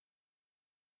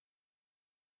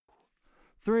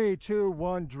3, 2,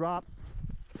 1, drop.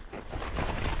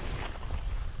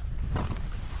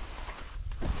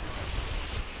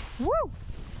 Woo!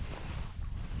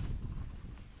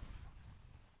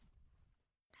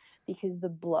 Because the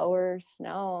blower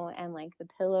snow and like the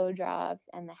pillow drops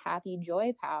and the happy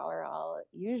joy power all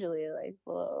usually like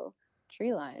below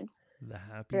tree line. The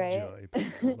happy Right? joy power.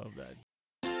 I love that.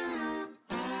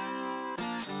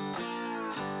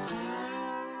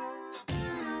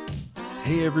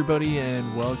 Hey everybody,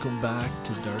 and welcome back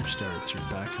to Dark Starts, your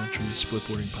backcountry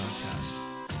splitboarding podcast.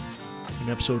 In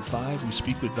episode 5, we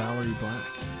speak with Valerie Black,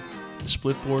 the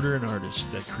splitboarder and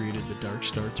artist that created the Dark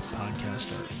Starts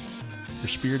podcast art. Her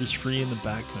spirit is free in the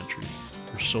backcountry.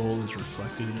 Her soul is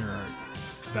reflected in her art.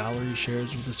 Valerie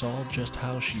shares with us all just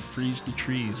how she frees the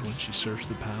trees when she surfs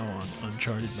the POW on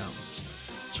uncharted mountains.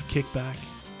 So kick back,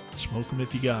 smoke them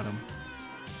if you got them,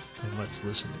 and let's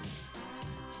listen.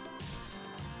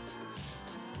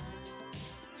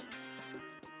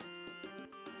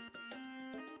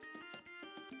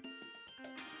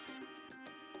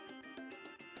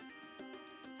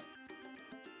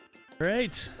 All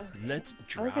right, let's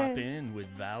drop in with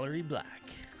Valerie Black.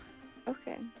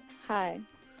 Okay. Hi.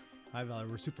 Hi, Valerie.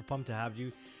 We're super pumped to have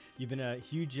you. You've been a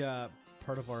huge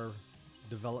part of our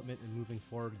development and moving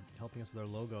forward, helping us with our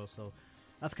logo. So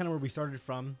that's kind of where we started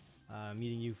from,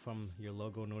 meeting you from your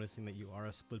logo, noticing that you are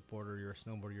a splitboarder, you're a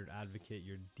snowboarder, you're an advocate,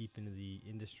 you're deep into the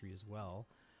industry as well.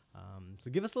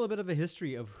 So give us a little bit of a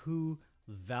history of who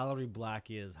Valerie Black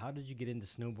is. How did you get into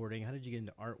snowboarding? How did you get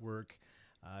into artwork?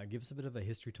 Give us a bit of a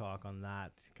history talk on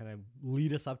that. Kind of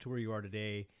lead us up to where you are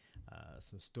today.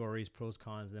 Some stories, pros,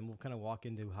 cons, and then we'll kind of walk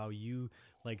into how you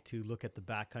like to look at the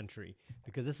backcountry,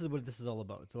 because this is what this is all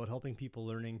about. It's about helping people,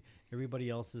 learning everybody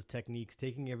else's techniques,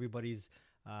 taking everybody's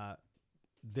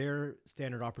their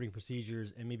standard operating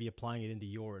procedures and maybe applying it into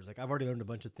yours. Like, I've already learned a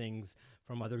bunch of things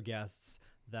from other guests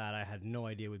that I had no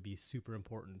idea would be super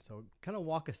important. So kind of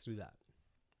walk us through that.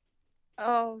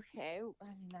 Okay. I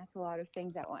mean, that's a lot of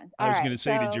things at once. I was going to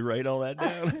say, did you write all that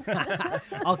down?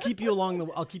 I'll keep you going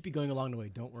along the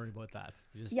way. Don't worry about that.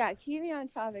 Yeah, keep me on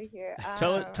topic here.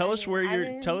 Tell us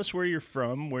where you're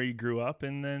from, where you grew up,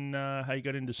 and then how you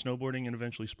got into snowboarding and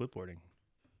eventually splitboarding.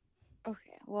 Okay.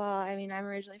 Well, I mean, I'm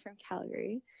originally from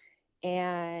Calgary,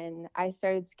 and I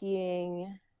started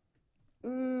skiing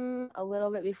a little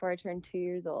bit before I turned 2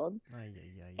 years old. And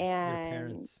your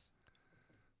parents.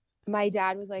 My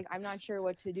dad was like, I'm not sure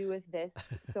what to do with this,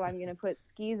 so I'm going to put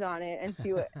skis on it and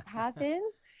see what happens.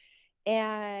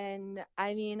 And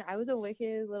I mean, I was a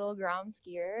wicked little Grom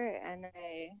skier, and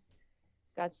I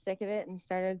got sick of it and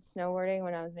started snowboarding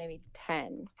when I was maybe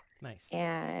 10. Nice.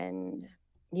 And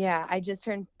yeah, I just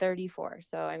turned 34.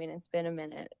 So, I mean, it's been a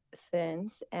minute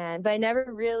since. But I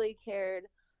never really cared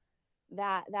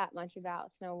that much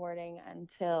about snowboarding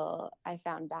until I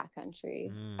found backcountry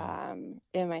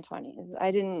in my 20s.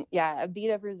 A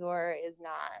beat up resort is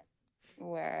not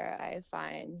where I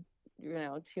find,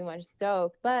 too much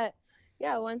stoke. But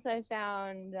yeah, once I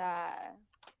found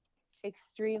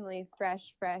extremely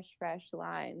fresh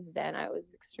lines, then I was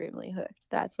extremely hooked.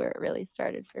 That's where it really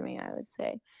started for me, I would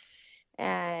say.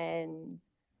 And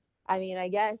I mean, I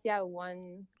guess,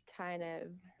 one kind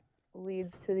of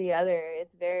leads to the other.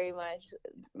 It's very much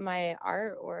my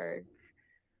artwork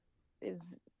is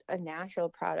a natural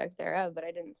product thereof, but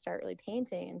I didn't start really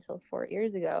painting until 4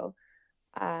 years ago.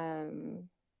 And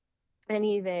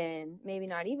even maybe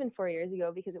not even 4 years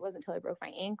ago, because it wasn't until I broke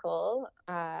my ankle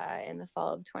in the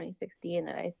fall of 2016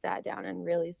 that I sat down and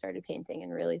really started painting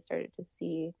and really started to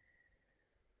see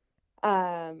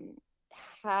how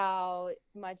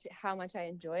much I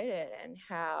enjoyed it, and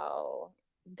how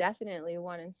definitely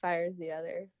one inspires the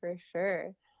other for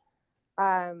sure.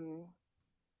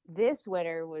 This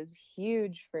winter was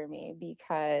huge for me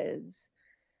because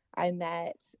I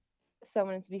met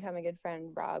someone that's become a good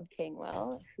friend, Rob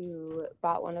Kingwell, who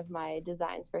bought one of my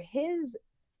designs for his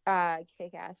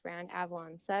kick-ass brand,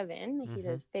 Avalon 7. Mm-hmm. He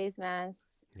does face masks,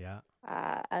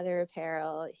 other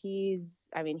apparel. He's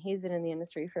been in the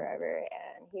industry forever,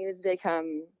 and he has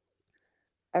become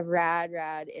a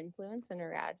rad influence and a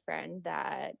rad friend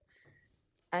that,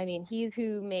 I mean, he's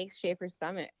who makes Schaefer's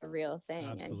Summit a real thing.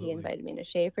 Absolutely. And he invited me to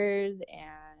Schaefer's,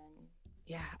 and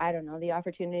yeah, I don't know, the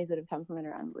opportunities that have come from it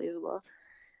are unbelievable.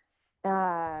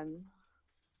 I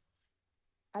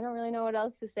don't really know what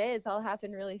else to say. It's all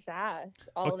happened really fast.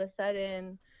 All of a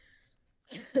sudden,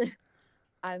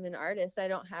 I'm an artist. I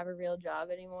don't have a real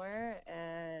job anymore,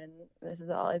 and this is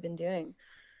all I've been doing.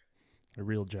 A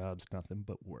real job's nothing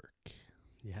but work.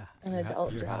 Yeah,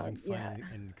 you're having fun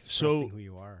and expressing who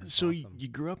you are. It's awesome. You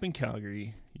grew up in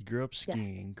Calgary. You grew up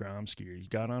skiing, Grom skier. You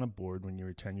got on a board when you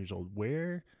were 10 years old.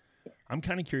 Where I'm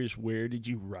kind of curious, where did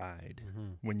you ride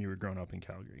when you were growing up in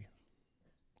Calgary?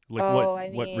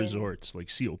 Like what mean, resorts? Like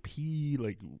COP?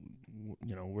 Like,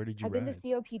 where did you I've ride? been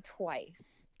to COP twice.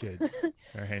 Good.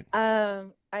 All right.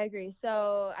 I agree.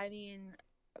 So, I mean,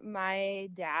 my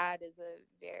dad is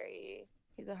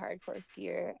he's a hardcore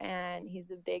skier, and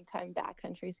he's a big time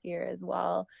backcountry skier as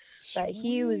well. But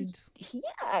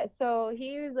so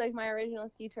he was like my original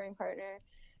ski touring partner.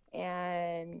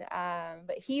 And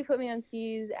but he put me on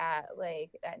skis at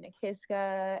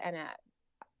Nakiska and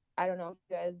I don't know if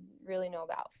you guys really know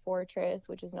about Fortress,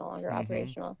 which is no longer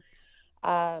operational.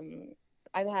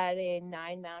 I've had a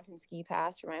 9-mountain ski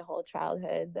pass for my whole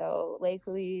childhood, though. Lake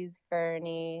Louise,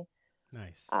 Fernie.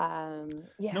 Nice.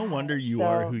 Yeah. No wonder you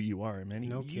are who you are, man.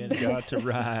 No you kidding. got to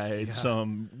ride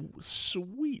some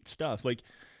sweet stuff. Like,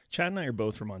 Chad and I are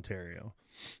both from Ontario.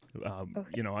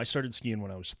 Okay. I started skiing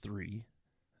when I was 3.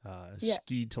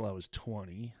 Skied till I was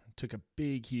 20. Took a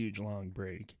big, huge, long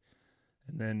break.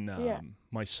 And then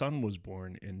my son was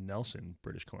born in Nelson,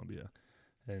 British Columbia.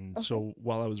 And so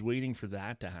while I was waiting for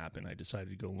that to happen, I decided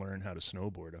to go learn how to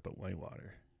snowboard up at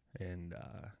Whitewater. And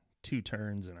 2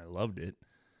 turns, and I loved it.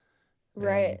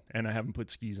 Right. And I haven't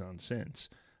put skis on since.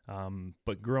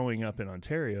 But growing up in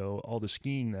Ontario, all the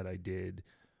skiing that I did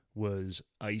was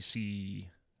icy,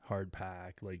 hard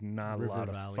pack, like not River a lot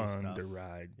of Valley fun stuff. to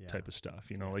ride type of stuff.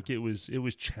 Like it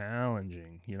was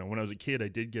challenging. When I was a kid, I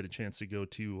did get a chance to go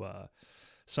to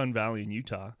Sun Valley in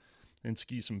Utah and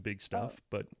ski some big stuff,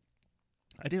 but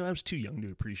I was too young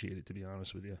to appreciate it, to be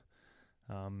honest with you.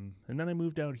 And then I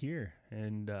moved out here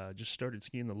and just started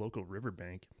skiing the local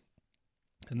riverbank,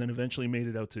 and then eventually made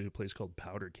it out to a place called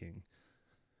Powder King.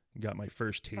 Got my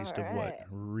first taste of what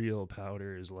real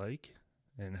powder is like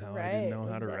and how I didn't know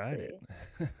how to ride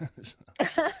it.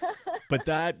 But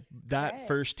that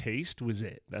first taste was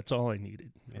it. That's all I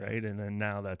needed, right? And then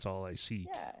now that's all I seek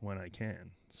when I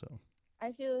can. So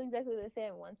I feel exactly the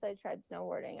same. Once I tried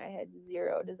snowboarding, I had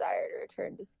zero desire to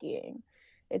return to skiing.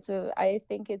 I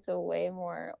think it's a way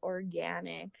more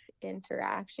organic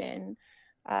interaction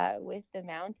with the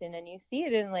mountain, and you see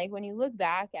it in when you look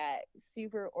back at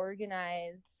super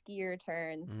organized skier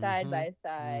turns, side by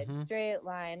side, straight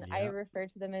line. I refer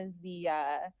to them as the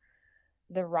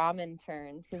ramen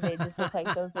turns because they just look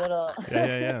like those little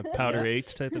powder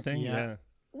eights type of thing.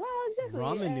 Well, exactly.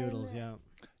 Ramen noodles.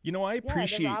 I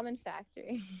appreciate the ramen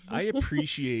factory. I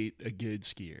appreciate a good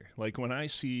skier. Like when I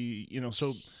see,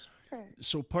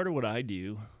 so part of what I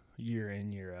do year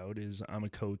in, year out is I'm a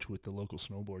coach with the local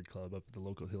snowboard club up at the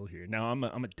local hill here. Now I'm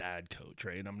a dad coach,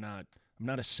 right? I'm not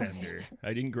a sender.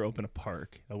 I didn't grow up in a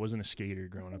park. I wasn't a skater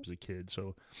growing up as a kid,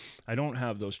 so I don't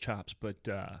have those chops. But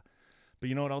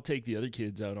you know what? I'll take the other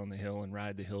kids out on the hill and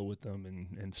ride the hill with them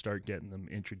and start getting them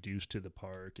introduced to the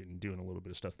park and doing a little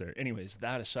bit of stuff there. Anyways,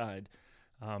 that aside,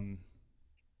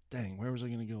 dang, where was I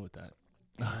going to go with that?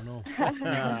 I don't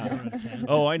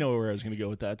know. I know where I was going to go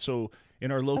with that. So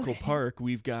in our local park,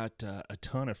 we've got a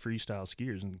ton of freestyle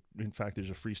skiers. And in fact, there's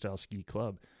a freestyle ski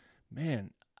club.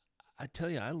 Man, I tell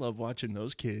you, I love watching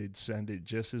those kids send it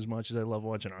just as much as I love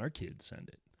watching our kids send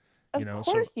it. Of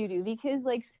course you do, because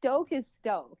Stoke is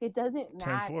Stoke. It doesn't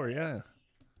matter. 10-4, yeah.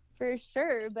 For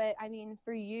sure, but I mean,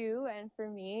 for you and for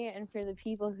me and for the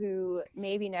people who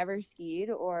maybe never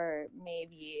skied or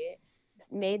maybe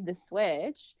made the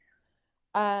switch,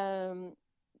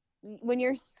 when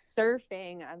you're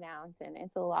surfing a mountain,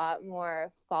 it's a lot more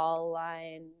fall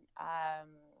line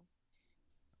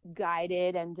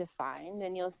guided and defined,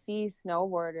 and you'll see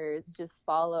snowboarders just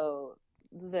follow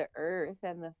the earth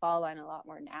and the fall line a lot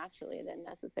more naturally than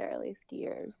necessarily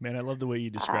skiers. Man, I love the way you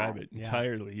describe it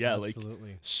entirely. Yeah,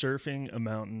 absolutely. Like surfing a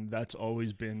mountain, that's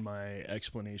always been my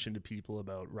explanation to people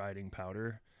about riding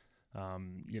powder.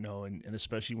 And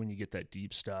especially when you get that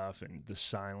deep stuff and the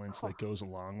silence that goes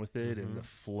along with it and the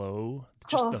flow,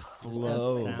 just the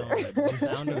flow. The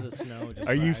sound of the snow.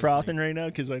 Are you frothing right now?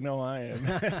 Because I know I am.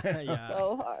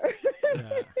 So hard.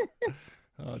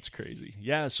 Oh, it's crazy.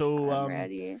 Yeah. So, I'm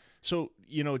ready. So,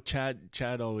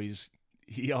 Chad always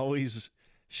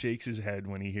shakes his head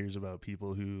when he hears about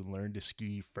people who learned to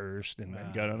ski first and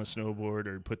then got on a snowboard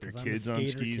or put their kids on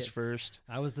skis first.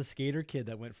 I was the skater kid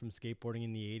that went from skateboarding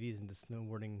in the 80s into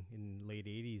snowboarding in late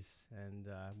 80s and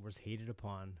was hated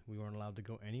upon. We weren't allowed to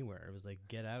go anywhere. It was like,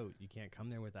 get out. You can't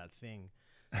come there with that thing.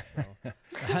 So,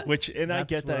 I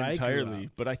get that entirely,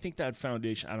 but I think that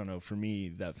foundation, I don't know, for me,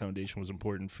 that foundation was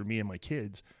important for me and my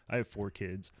kids. I have 4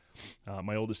 kids.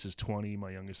 My oldest is 20.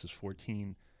 My youngest is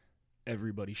 14.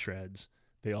 Everybody shreds.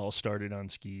 They all started on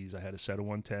skis. I had a set of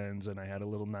 110s and I had a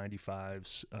little 95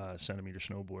 centimeter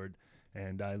snowboard,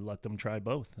 and I let them try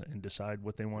both and decide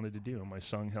what they wanted to do. And my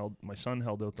son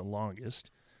held out the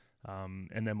longest.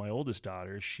 And then my oldest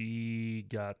daughter, she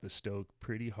got the stoke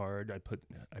pretty hard. I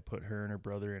put her and her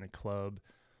brother in a club,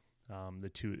 the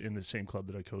two in the same club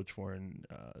that I coach for, and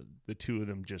the two of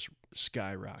them just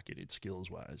skyrocketed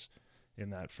skills-wise in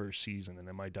that first season. And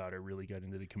then my daughter really got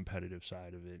into the competitive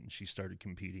side of it, and she started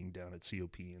competing down at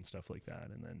COP and stuff like that.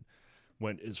 And then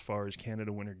went as far as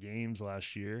Canada Winter Games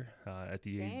last year at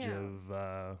the age of,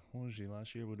 what was she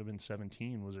last year? Would have been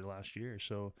 17 was her last year.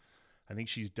 So I think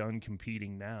she's done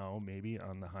competing now, maybe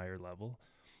on the higher level.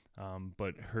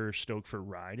 But her stoke for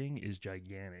riding is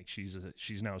gigantic. She's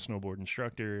now a snowboard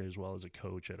instructor as well as a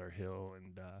coach at our hill.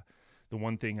 And the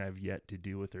one thing I've yet to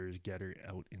do with her is get her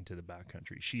out into the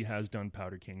backcountry. She has done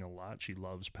Powder King a lot. She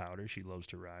loves powder. She loves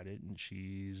to ride it, and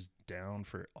she's down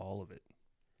for all of it.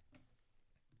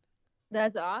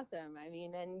 That's awesome. I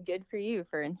mean, and good for you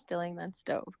for instilling that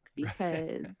stoke,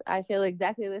 because I feel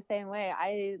exactly the same way.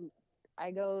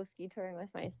 I go ski touring with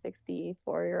my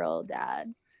 64-year-old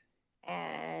dad,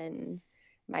 and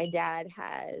my dad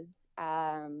has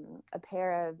a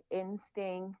pair of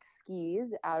Instinct skis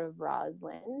out of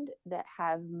Roslyn that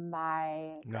have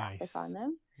my graphic on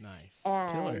them. Nice.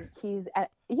 And Killer.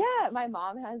 My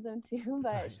mom has them too,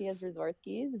 but she has resort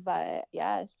skis. But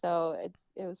yeah, so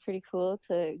it was pretty cool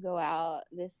to go out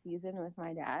this season with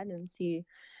my dad and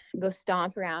go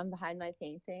stomp around behind my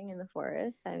painting in the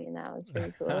forest. I mean, that was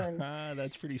pretty cool. And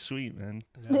that's pretty sweet, man.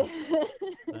 Yeah.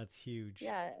 That's huge.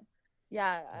 Yeah,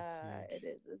 That's huge.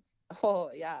 it is.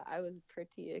 I was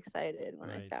pretty excited when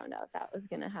I found out that was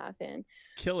gonna happen.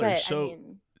 Killer. But,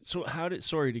 So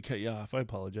sorry to cut you off. I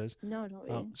apologize. No, don't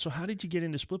be. So how did you get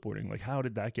into splitboarding? Like, how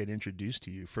did that get introduced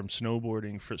to you from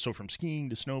snowboarding? From skiing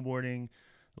to snowboarding,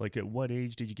 like at what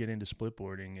age did you get into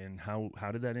splitboarding, and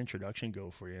how did that introduction go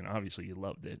for you? And obviously you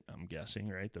loved it, I'm guessing,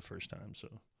 right? The first time, so.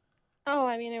 Oh,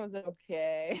 I mean, it was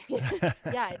okay.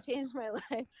 Yeah, it changed my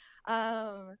life.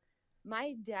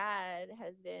 My dad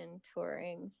has been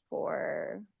touring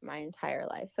for my entire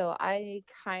life, so I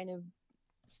kind of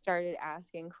started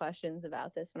asking questions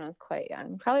about this when I was quite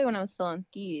young, probably when I was still on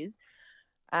skis.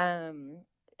 And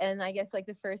I guess like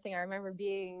the first thing I remember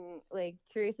being like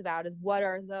curious about is, what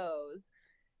are those?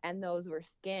 And those were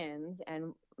skins.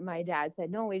 And my dad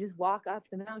said, no, we just walk up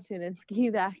the mountain and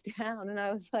ski back down. And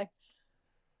I was like,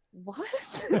 what?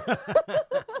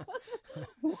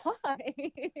 Why?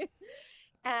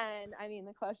 And I mean,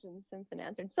 the question's since been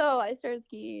answered. So I started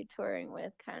ski touring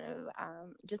with kind of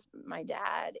just my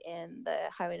dad in the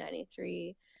Highway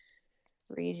 93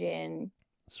 region.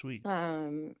 Sweet.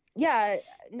 Yeah,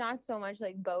 not so much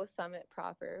like Bow Summit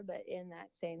proper, but in that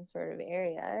same sort of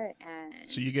area. And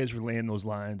so you guys were laying those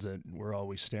lines that we're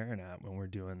always staring at when we're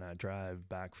doing that drive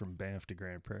back from Banff to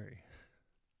Grand Prairie.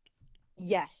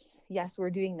 Yes, we're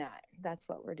doing that. That's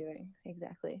what we're doing.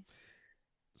 Exactly.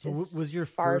 So what was your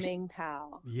farming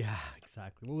pal? Yeah,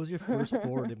 exactly. What was your first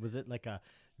board? Was it like a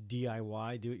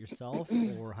DIY, do it yourself,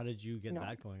 or how did you get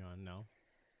that going on? No.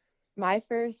 My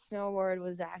first snowboard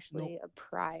was actually a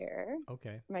Prior.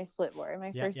 Okay. My split board.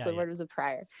 My first split board was a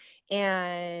Prior,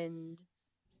 and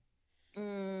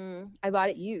I bought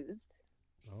it used.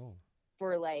 Oh.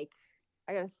 For like,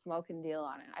 I got a smoking deal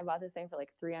on it. I bought this thing for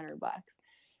like $300,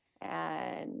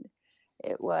 and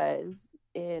it was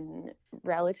in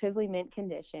relatively mint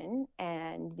condition,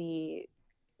 and the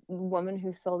woman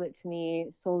who sold it to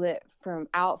me sold it from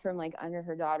like under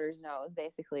her daughter's nose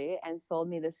basically, and sold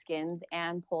me the skins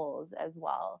and poles as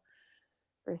well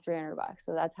for $300.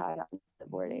 So that's how I got into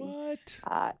boarding.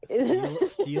 What?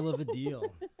 Steal of a deal.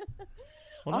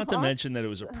 Well, not to mention that it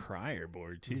was a Prior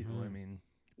board too. I mean,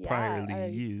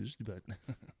 priorly used, but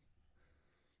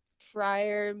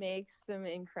Prior makes some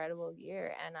incredible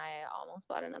gear, and I almost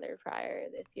bought another Prior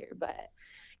this year. But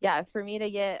yeah, for me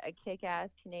to get a kick-ass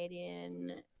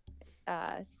Canadian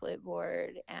split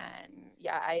board, and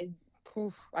yeah, I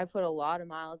put a lot of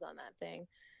miles on that thing.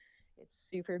 It's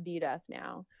super beat up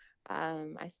now.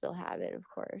 I still have it, of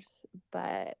course,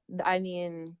 but I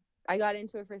mean, I got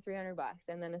into it for $300,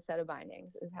 and then a set of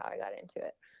bindings is how I got into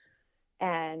it.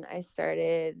 And I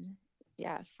started,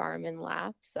 farming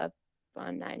laps up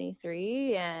on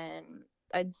 93, and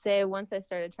I'd say once I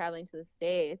started traveling to the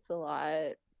States a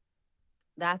lot,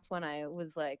 that's when I was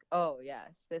like, oh yes,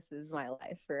 this is my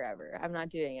life forever. I'm not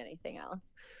doing anything else.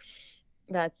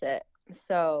 That's it.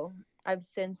 So I've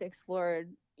since explored,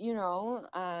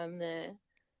 the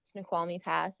Snoqualmie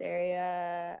Pass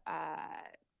area,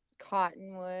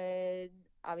 Cottonwood,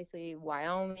 obviously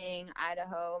Wyoming,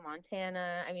 Idaho,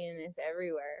 Montana. I mean, it's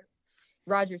everywhere.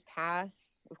 Rogers Pass,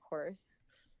 of course.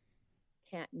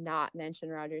 Can't not mention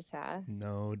Rogers Pass.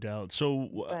 No doubt.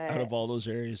 So out of all those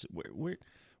areas,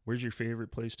 where's your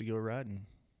favorite place to go riding?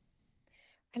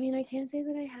 I mean, I can't say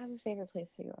that I have a favorite place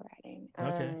to go riding.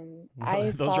 Okay.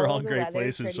 I Those are all follow the great weather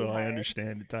places, pretty so I hard.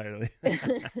 understand entirely.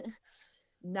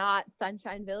 Not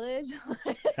Sunshine Village.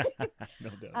 No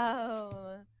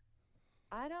doubt.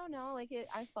 I don't know. Like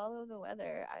I follow the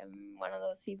weather. I'm one of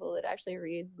those people that actually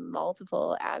reads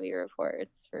multiple Avi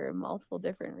reports for multiple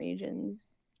different regions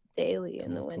daily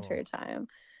in the winter time.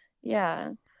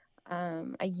 Yeah.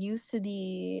 I used to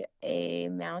be a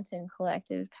mountain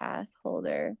collective pass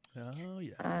holder. Oh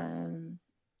yeah.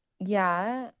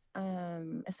 Yeah.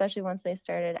 Especially once they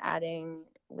started adding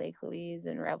Lake Louise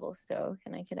and Revelstoke,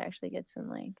 and I could actually get some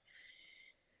like,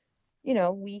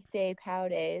 weekday POW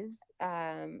days.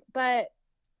 But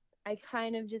I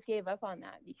kind of just gave up on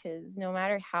that because no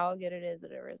matter how good it is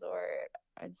at a resort,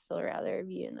 I'd still rather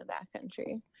be in the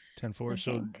backcountry. 10-4.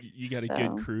 So you got a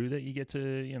good crew that you get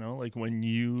to, like when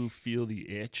you feel the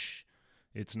itch,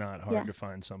 it's not hard to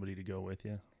find somebody to go with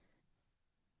you.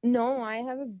 No, I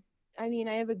have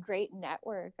a great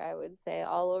network, I would say,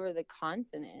 all over the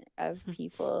continent of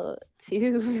people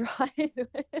to ride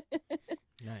with.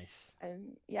 Nice.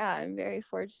 I'm very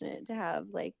fortunate to have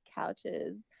like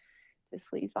couches to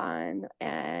sleep on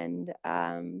and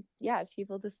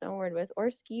people to snowboard with or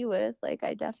ski with. Like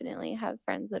I definitely have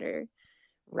friends that are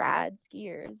rad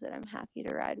skiers that I'm happy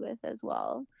to ride with as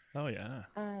well. Oh yeah.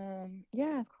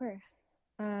 Yeah, of course.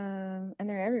 And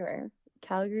they're everywhere.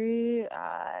 Calgary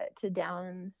to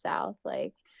down south,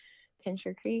 like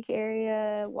Pincher Creek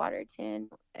area, Waterton,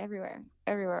 everywhere,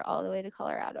 all the way to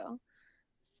Colorado.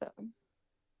 So,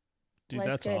 dude,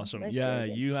 that's awesome. Yeah,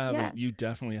 you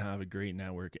definitely have a great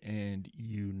network, and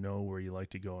you know where you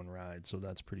like to go and ride. So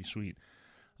that's pretty sweet.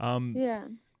 Yeah,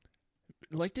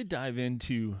 I'd like to dive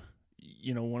into,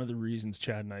 one of the reasons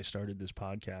Chad and I started this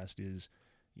podcast is,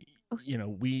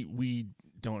 we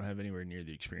don't have anywhere near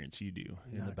the experience you do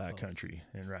in the backcountry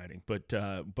and riding,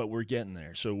 but we're getting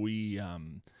there. So we,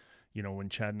 when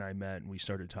Chad and I met and we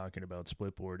started talking about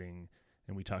splitboarding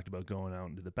and we talked about going out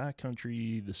into the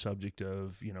backcountry, the subject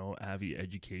of, Avi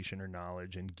education or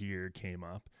knowledge and gear came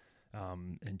up,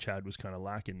 and Chad was kind of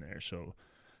lacking there.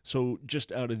 So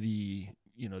just out of the,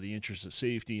 the interest of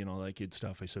safety and all that good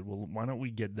stuff, I said, well, why don't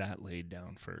we get that laid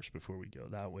down first before we go?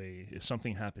 That way, if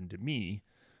something happened to me,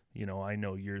 I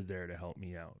know you're there to help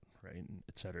me out, right? And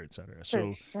et cetera, et cetera.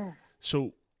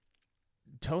 So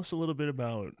tell us a little bit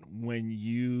about when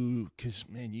because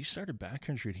man, you started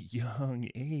backcountry at a young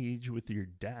age with your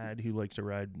dad who likes to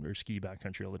ride or ski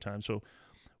backcountry all the time. So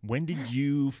when did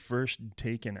you first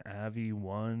take an Avi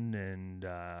 1 and,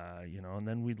 and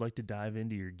then we'd like to dive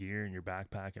into your gear and your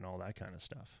backpack and all that kind of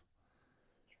stuff.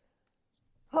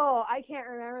 Oh, I can't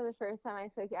remember the first time I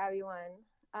took Avi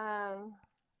 1.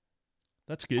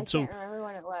 That's good. I can't remember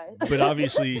when it was. But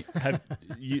obviously,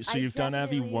 you've done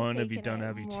Avi 1. Have you done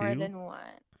Avi 2? More than one.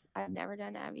 I've never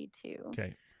done Avi 2.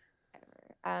 Okay.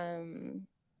 Ever.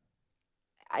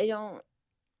 I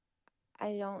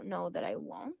don't know that I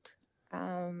won't.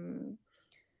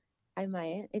 I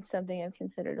might. It's something I've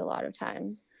considered a lot of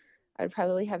times. I'd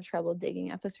probably have trouble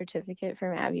digging up a certificate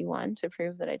from Avi 1 to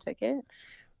prove that I took it,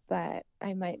 but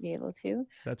I might be able to.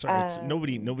 That's all right.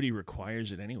 Nobody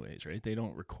requires it anyways, right? They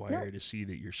don't require to see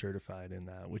that you're certified in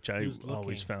that, which I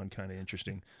always found kind of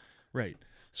interesting. Right.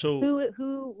 So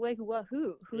who like what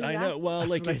who I know. Well, that's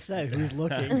like what I said, who's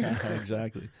looking?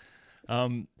 Exactly.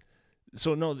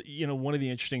 So no, one of the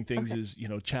interesting things is,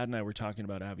 Chad and I were talking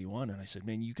about Avi 1, and I said,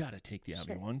 man, you got to take the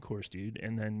Avi 1 course, dude.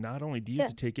 And then not only do you have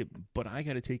to take it, but I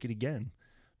got to take it again,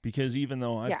 because even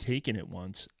though I've taken it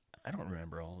once, I don't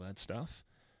remember all that stuff.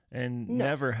 And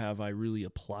never have I really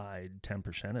applied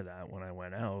 10% of that when I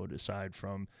went out, aside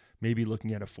from maybe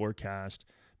looking at a forecast,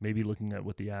 maybe looking at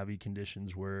what the Avi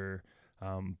conditions were.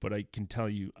 But I can tell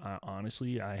you,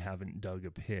 honestly, I haven't dug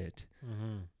a pit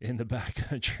in the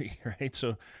backcountry, right? So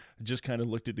I just kind of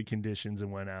looked at the conditions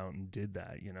and went out and did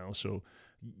that, So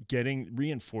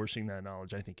reinforcing that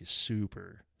knowledge, I think, is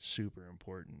super, super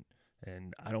important.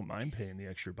 And I don't mind paying the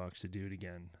extra bucks to do it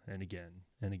again and again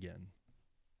and again.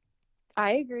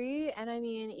 I agree. And I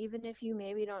mean, even if you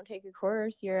maybe don't take a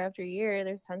course year after year,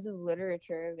 there's tons of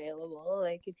literature available.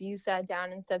 Like if you sat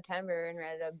down in September and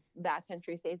read a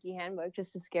backcountry safety handbook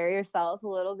just to scare yourself a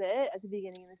little bit at the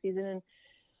beginning of the season. And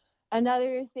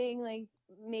another thing, like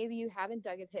maybe you haven't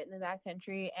dug a pit in the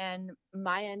backcountry, and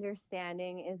my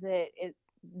understanding is that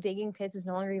digging pits is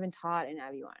no longer even taught in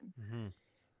Avi 1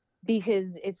 because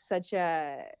it's such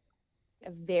a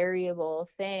variable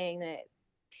thing that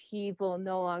people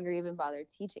no longer even bother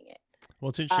teaching it. Well,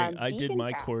 it's interesting. I did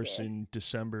my course in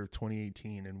December of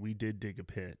 2018, and we did dig a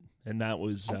pit, and that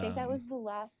was I think that was the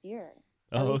last year.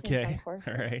 Oh, okay. All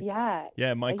right. Yeah.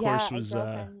 Yeah, my course was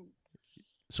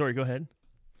sorry, go ahead.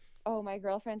 Oh, my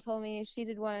girlfriend told me she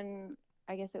did one,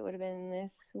 I guess it would have been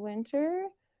this winter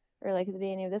or like at the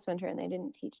beginning of this winter, and they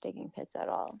didn't teach digging pits at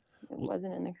all. It Well,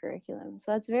 wasn't in the curriculum.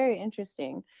 So that's very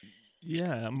interesting.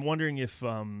 yeah, I'm wondering if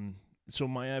so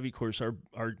my Avi course,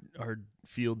 our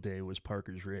field day was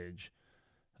Parker's Ridge.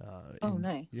 Oh,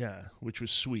 nice. Yeah, which was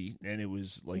sweet, and it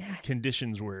was like Yeah.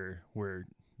 conditions were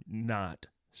not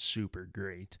super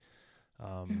great.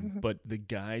 But the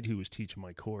guide who was teaching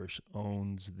my course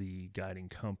owns the guiding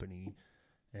company,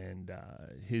 and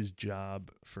his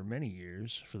job for many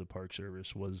years for the Park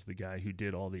Service was the guy who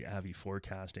did all the Avi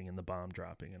forecasting and the bomb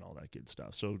dropping and all that good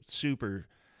stuff. So super,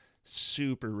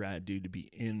 super rad dude to be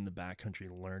in the backcountry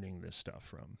learning this stuff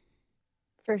from.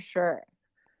 For sure.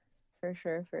 For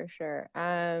sure, for sure.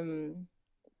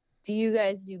 Do you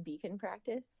guys do beacon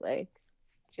practice? Like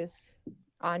just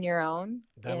on your own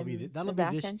That'll be in the that'll be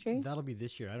this backcountry? that'll be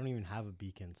this year. I don't even have a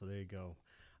beacon, so there you go.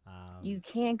 You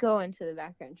can't go into the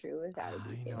backcountry without a I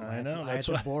beacon. know. I know, I had that's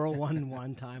to why- borrow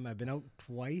one time. I've been out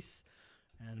twice,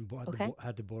 and Okay.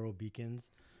 had to borrow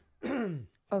beacons.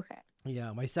 Okay.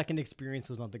 Yeah, my second experience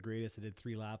was not the greatest. I did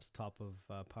 3 laps top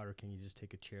of Powder King. You just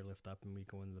take a chairlift up, and we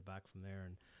go into the back from there.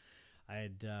 And I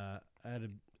had a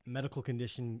medical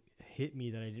condition hit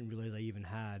me that I didn't realize I even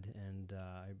had, and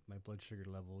my blood sugar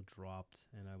level dropped,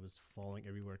 and I was falling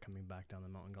everywhere coming back down the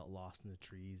mountain. Got lost in the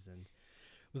trees, and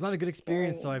it was not a good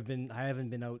experience. So Right. I haven't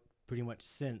been out pretty much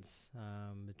since.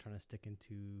 Been trying to stick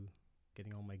into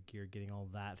getting all my gear, getting all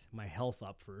that, my health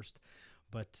up first.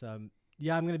 But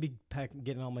yeah, I'm gonna be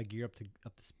getting all my gear up to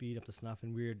speed, up to snuff,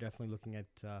 and we're definitely looking at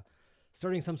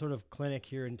starting some sort of clinic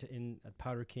here in at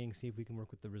Powder King. See if we can work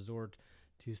with the resort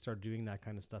to start doing that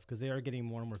kind of stuff, because they are getting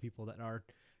more and more people that are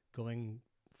going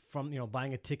from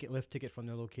buying a lift ticket from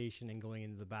their location and going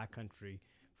into the backcountry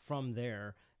from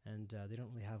there, and they don't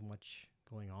really have much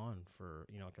going on for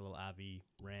like a little Abbey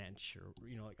Ranch, or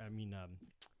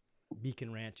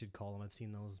Beacon Ranch you'd call them. I've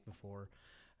seen those before.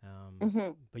 Hmm.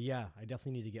 But yeah, I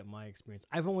definitely need to get my experience.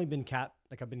 I've only been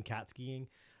I've been cat skiing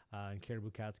in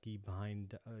Caribou Cat Ski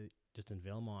behind just in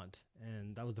Valemont,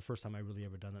 and that was the first time I really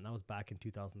ever done that. And that was back in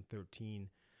 2013,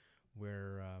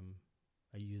 where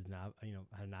I used I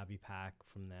had an Abbey pack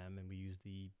from them, and we used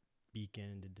the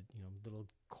beacon, did little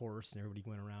course, and everybody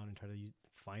went around and tried to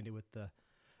find it with the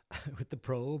with the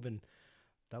probe, and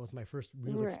that was my first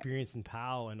real Right. experience in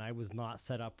POW, and I was not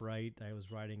set up right. I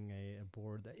was riding a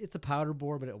board. It's a powder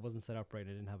board, but it wasn't set up right. I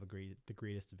didn't have the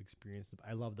greatest of experiences.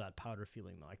 I love that powder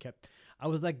feeling though. I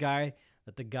was that guy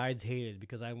that the guides hated,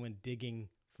 because I went digging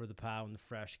for the POW and the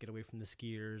fresh, get away from the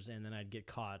skiers, and then I'd get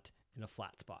caught in a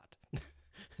flat spot.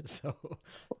 So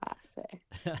Classic.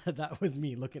 that was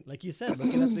me looking, like you said,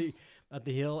 looking at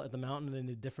the hill, at the mountain in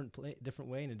a different way,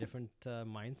 in a different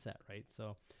mindset, right?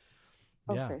 So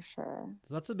Oh, yeah, for sure.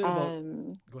 so that's a bit about.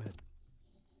 Um. Go ahead.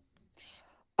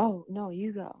 Oh no,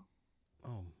 you go.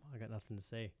 Oh, I got nothing to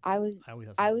say. I was. I always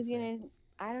have I something was to say. gonna.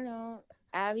 I don't know.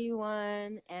 Abby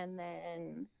won, and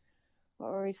then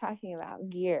what were we talking about?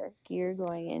 Gear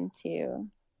going into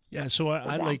Yeah, so the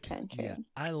I like backcountry.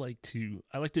 I like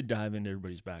to dive into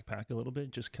everybody's backpack a little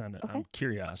bit, just kind of Okay.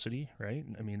 curiosity, right?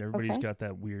 I mean, everybody's Okay. got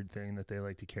that weird thing that they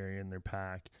like to carry in their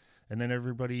pack, and then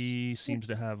everybody seems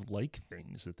to have like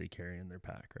things that they carry in their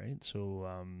pack, right? So,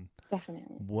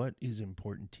 Definitely. what is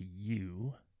important to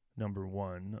you, number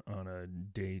one, on a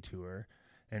day tour?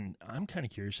 And I'm kind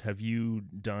of curious, have you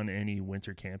done any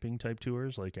winter camping type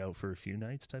tours, like out for a few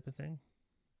nights type of thing?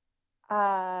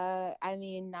 I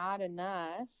mean, not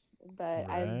enough, but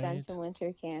I've done Right. some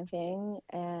winter camping,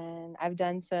 and I've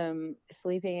done some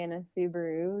sleeping in a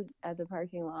Subaru at the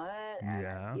parking lot, and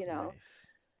Yeah.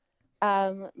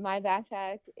 Nice. my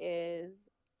backpack is,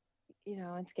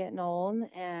 it's getting old,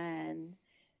 and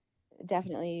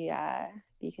definitely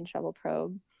beacon shovel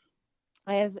probe.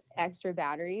 I have extra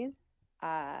batteries,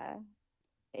 uh,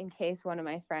 in case one of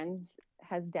my friends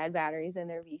has dead batteries in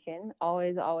their beacon.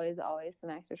 Always, always, always some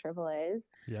extra AAAs.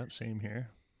 Yep, same here.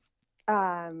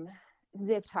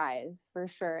 Zip ties for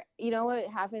sure. You know what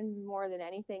happens more than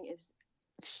anything is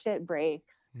shit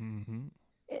breaks. Mm-hmm.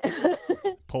 In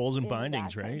Poles and the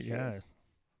bindings, right? backcountry.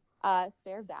 Yeah.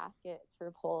 Spare baskets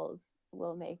for poles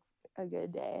will make a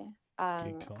good day.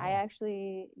 Good call. I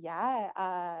actually,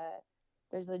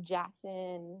 there's a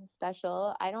Jackson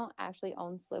special. I don't actually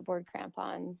own Splitboard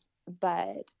crampons,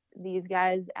 but these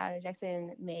guys out of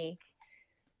Jackson make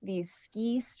these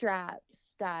ski strap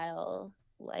style,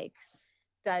 like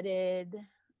studded,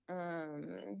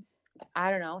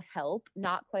 I don't know,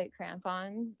 not quite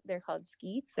crampons. They're called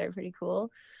skeets. They're pretty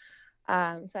cool. So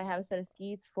I have a set of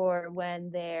skeets for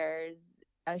when there's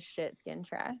a shit skin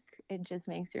track. It just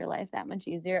makes your life that much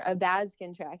easier. A bad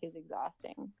skin track is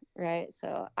exhausting, right?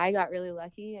 So I got really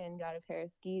lucky and got a pair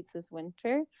of skeets this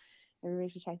winter. Everybody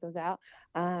should check those out.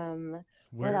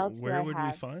 What else do I Where would we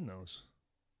have? find those?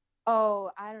 Oh,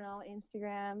 I don't know.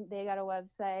 Instagram. They got a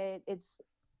website. It's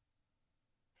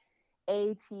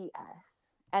ATS.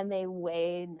 And they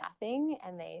weigh nothing.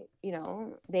 And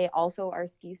they also are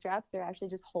ski straps. They're actually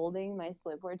just holding my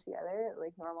Splitboard together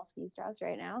like normal ski straps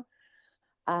right now.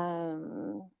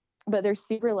 But they're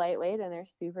super lightweight and they're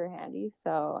super handy.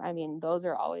 So, I mean, those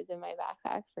are always in my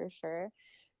backpack for sure.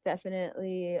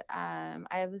 Definitely. I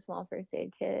have a small first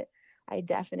aid kit. I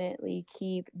definitely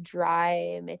keep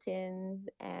dry mittens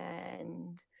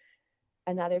and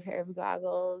another pair of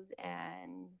goggles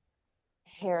and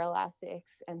hair elastics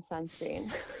and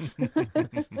sunscreen.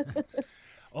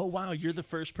 Oh, wow. You're the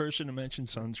first person to mention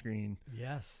sunscreen.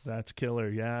 Yes. That's killer.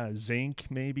 Yeah. Zinc,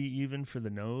 maybe even for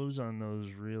the nose on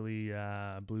those really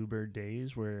bluebird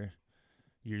days where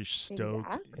you're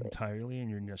stoked entirely and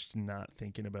you're just not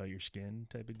thinking about your skin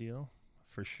type of deal.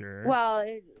 For sure. Well,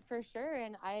 for sure.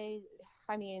 And I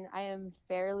mean, I am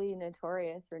fairly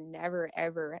notorious for never,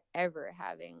 ever, ever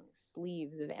having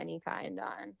sleeves of any kind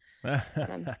on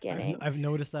when I'm skinning. I've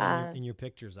noticed that in your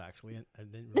pictures, actually. I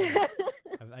didn't really,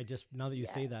 I just, now that you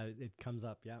say that, it comes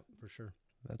up. Yeah, for sure.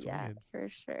 That's weird. For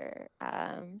sure.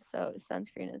 So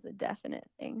sunscreen is a definite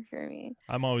thing for me.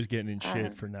 I'm always getting in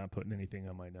shit for not putting anything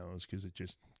on my nose because it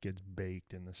just gets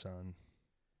baked in the sun.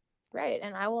 Right,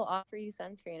 and I will offer you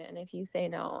sunscreen, and if you say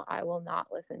no, I will not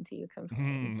listen to you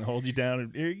complain. Hold you down,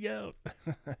 and here you go.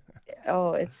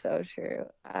 Oh, it's so true.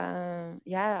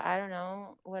 Yeah, I don't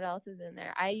know what else is in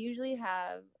there. I usually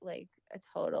have like a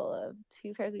total of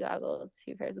 2 pairs of goggles,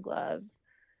 2 pairs of gloves,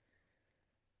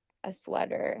 a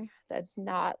sweater that's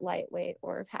not lightweight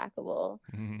or packable.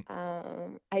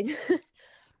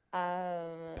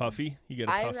 Puffy? You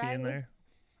got a puffy in there?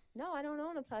 No, I don't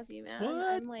own a puffy, man. What?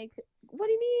 I'm like, what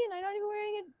do you mean? I'm not even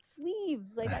wearing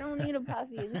sleeves. Like, I don't need a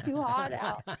puffy. It's too hot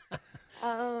out.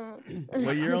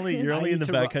 Well, you're only in the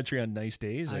backcountry on nice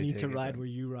days. I need to ride where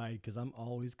you ride because I'm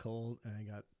always cold and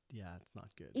it's not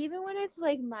good. Even when it's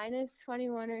like minus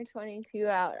 21 or 22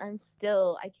 out,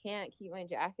 I can't keep my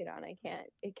jacket on.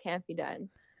 It can't be done.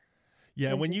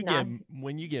 Yeah, when you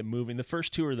get moving, the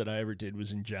first tour that I ever did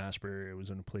was in Jasper. It was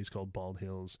in a place called Bald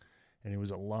Hills. And it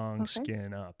was a long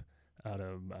skin up out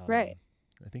of, I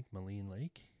think, Maligne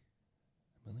Lake.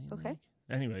 Lake?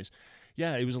 Anyways,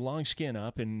 yeah, it was a long skin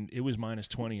up, and it was minus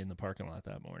 20 in the parking lot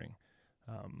that morning.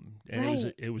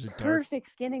 And it was a perfect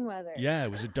skinning weather. Yeah,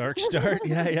 it was a dark start.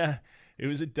 yeah. It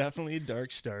was definitely a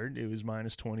dark start. It was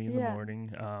minus 20 in the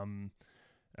morning.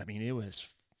 I mean, it was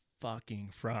fucking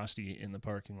frosty in the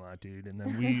parking lot, dude. And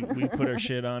then we put our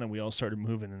shit on and we all started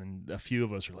moving, and then a few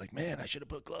of us were like, man, I should have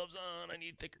put gloves on. I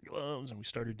need thicker gloves. And we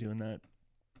started doing that.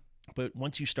 But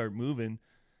once you start moving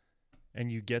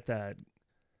and you get that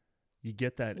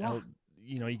out,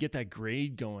 you get that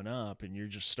grade going up and you're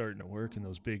just starting to work, and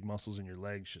those big muscles in your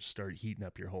legs just start heating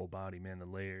up your whole body, man. The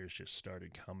layers just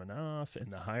started coming off,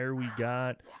 and the higher we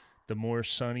got, the more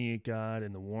sunny it got,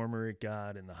 and the warmer it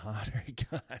got, and the hotter it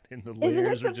got, and the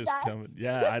layers were just coming.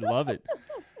 Yeah, I love it.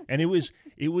 And it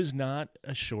was not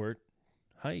a short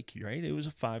hike, right? It was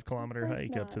a 5-kilometer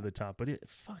hike up to the top, but it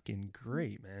fucking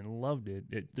great, man. Loved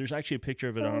it. There's actually a picture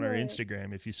of it on our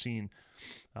Instagram. If you've seen,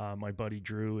 my buddy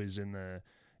Drew is in the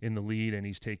lead, and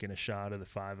he's taking a shot of the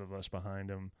 5 of us behind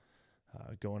him.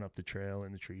 Going up the trail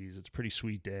in the trees. It's a pretty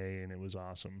sweet day, and it was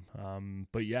awesome.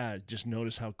 But yeah, just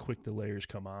notice how quick the layers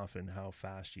come off and how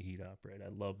fast you heat up, right? I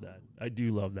love that. I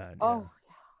do love that. Oh,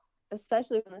 yeah.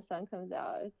 Especially when the sun comes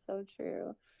out. It's so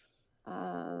true.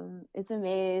 It's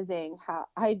amazing how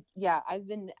I've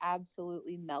been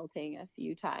absolutely melting a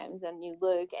few times, and you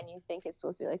look and you think it's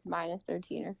supposed to be like minus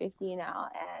 13 or 15 out,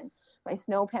 and my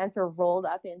snow pants are rolled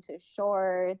up into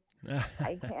shorts.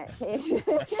 I can't take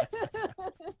it.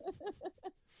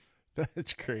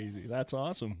 That's crazy. That's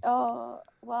awesome. Oh,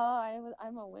 well,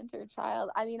 I'm a winter child.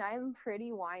 I mean, I'm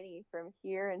pretty whiny from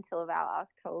here until about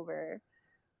October,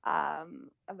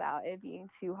 about it being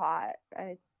too hot.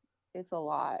 It's a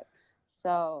lot.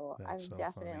 So I'm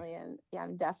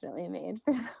definitely made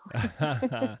for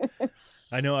that.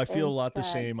 I know. I feel a lot the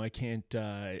same. I can't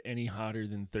any hotter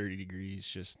than 30 degrees.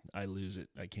 Just I lose it.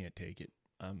 I can't take it.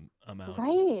 I'm out.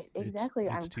 Right. Exactly.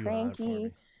 It's I'm too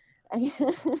cranky. hot for me.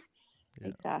 Yeah.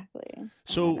 Exactly.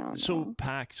 So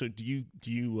pack. So do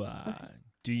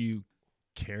you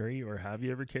carry, or have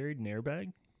you ever carried an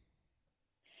airbag?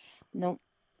 Nope,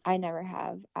 I never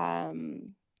have.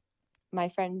 My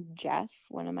friend Jeff,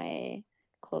 one of my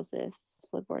closest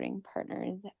splitboarding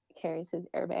partners, carries his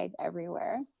airbag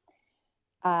everywhere,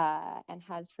 and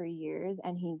has for years,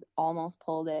 and he's almost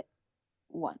pulled it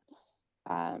once.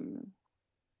 And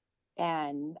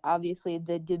obviously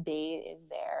the debate is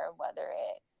there whether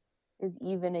it is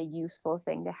even a useful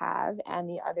thing to have, and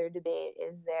the other debate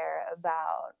is there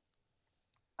about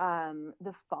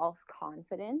the false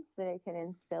confidence that it can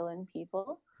instill in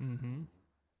people. Mm-hmm.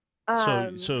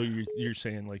 Um, So you're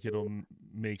saying like it'll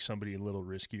make somebody a little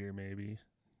riskier, maybe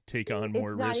take on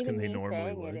more it's not risk than even they me normally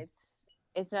saying it. would.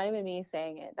 It's not even me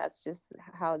saying it. That's just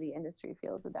how the industry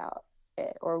feels about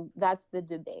it, or that's the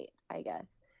debate, I guess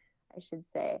I should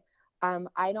say.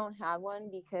 I don't have one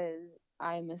because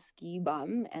I'm a ski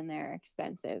bum and they're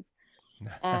expensive.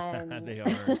 And They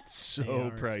are so They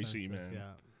are pricey, expensive,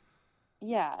 man.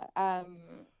 yeah,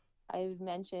 I've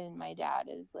mentioned my dad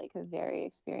is like a very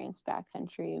experienced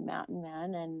backcountry mountain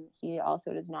man, and he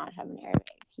also does not have an airbag.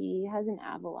 He has an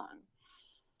Avalon,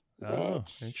 Oh,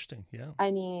 which, interesting. Yeah.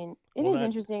 I mean, it Well, is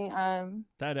interesting.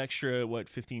 that extra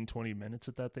 15, 20 minutes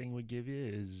that thing would give you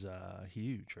is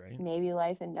huge, right? Maybe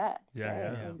life and death. Yeah, right?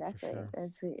 yeah. Yeah, Exactly. for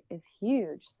sure. It's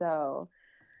huge. So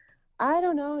I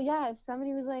don't know. Yeah, if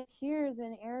somebody was like, "Here's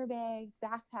an airbag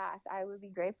backpack," I would be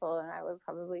grateful, and I would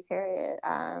probably carry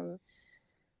it.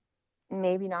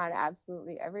 Maybe not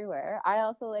absolutely everywhere. I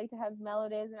also like to have mellow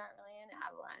days that aren't really in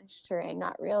avalanche terrain,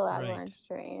 not real avalanche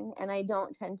terrain. And I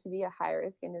don't tend to be a high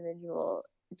risk individual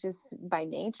just by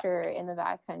nature in the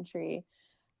backcountry.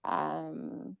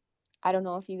 I don't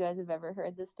know if you guys have ever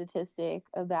heard the statistic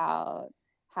about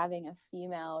having a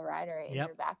female rider in Yep.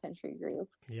 your backcountry group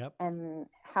Yep. and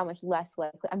how much less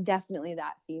likely. I'm definitely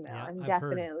that female. Yeah, I'm I've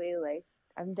heard.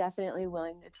 definitely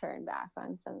willing to turn back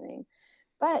on something.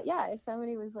 But yeah, if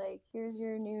somebody was like, "Here's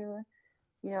your new,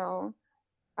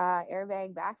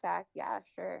 airbag backpack," yeah,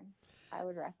 sure, I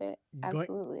would rep it.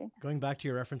 Absolutely. Going back to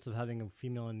your reference of having a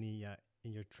female in the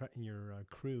in your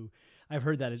crew, I've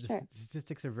heard that the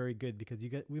statistics are very good because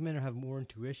women have more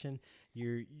intuition.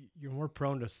 You're more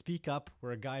prone to speak up,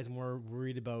 where a guy's more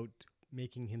worried about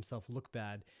making himself look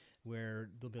bad. Where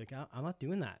they'll be like, "I'm not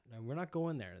doing that. We're not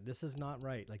going there. This is not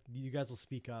right." Like, you guys will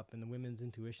speak up, and the women's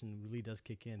intuition really does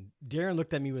kick in. Darren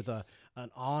looked at me with an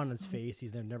awe on his face.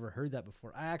 He's never heard that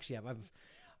before. I actually have.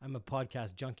 I'm a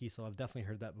podcast junkie, so I've definitely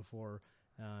heard that before.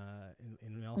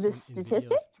 The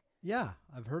statistic? Yeah,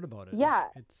 I've heard about it. Yeah.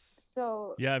 Like, it's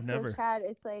so yeah, I've never. Chad,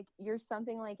 it's like you're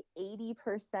something like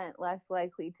 80% less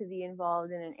likely to be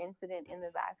involved in an incident in the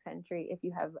backcountry if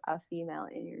you have a female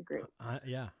in your group.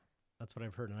 Yeah, that's what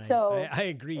I've heard, and I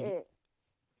agree.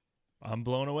 I'm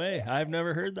blown away. I've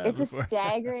never heard that before. It's a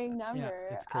staggering number.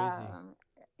 Yeah, it's crazy.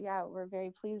 Yeah, we're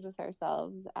very pleased with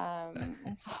ourselves.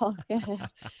 It's all good.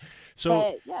 So,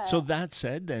 but, yeah. So that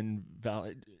said, then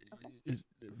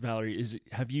Valerie,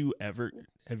 have you ever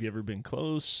been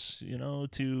close,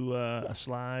 to a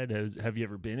slide? Have you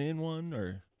ever been in one,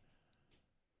 or?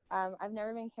 I've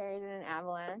never been carried in an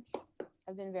avalanche.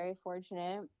 I've been very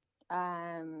fortunate.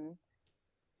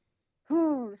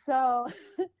 So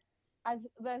I've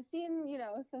seen,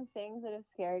 some things that have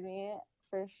scared me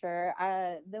for sure.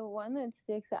 The one that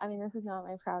sticks, I mean, this is not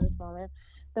my proudest moment.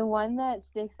 The one that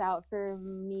sticks out for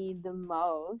me the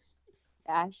most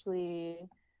actually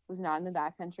was not in the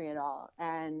backcountry at all.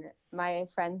 And my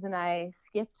friends and I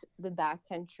skipped the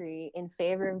backcountry in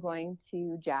favor of going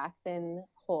to Jackson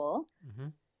Hole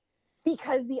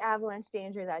because the avalanche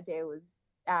danger that day was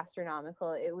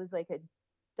astronomical. It was like a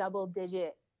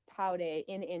double-digit POW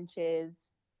in inches.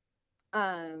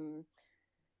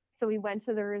 So we went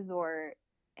to the resort,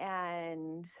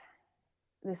 and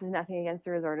this is nothing against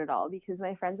the resort at all, because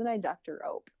my friends and I ducked a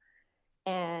rope,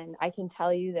 and I can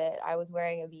tell you that I was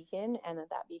wearing a beacon and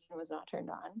that beacon was not turned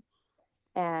on.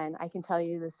 And I can tell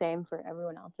you the same for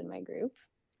everyone else in my group.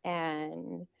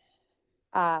 And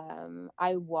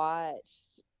I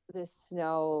watched the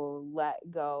snow let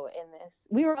go in this.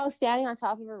 We were all standing on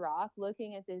top of a rock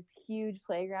looking at this huge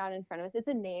playground in front of us. It's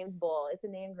a named bowl. It's a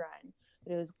named run.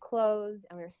 But it was closed,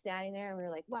 and we were standing there, and we were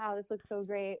like, "Wow, this looks so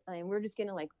great." And we're just going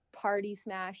to, like, party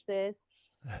smash this.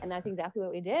 And that's exactly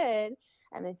what we did.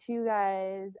 And the two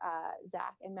guys,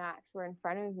 Zach and Max, were in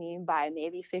front of me by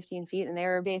maybe 15 feet, and they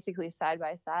were basically side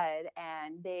by side.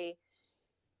 And they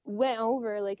went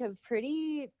over like a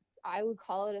pretty, I would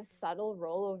call it a subtle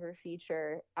rollover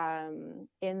feature in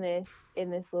this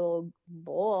little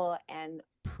bowl, and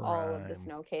all of the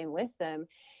snow came with them.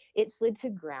 It slid to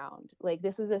ground. Like,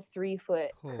 this was a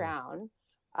 3-foot crown.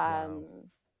 Wow.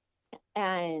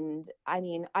 And I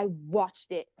mean, I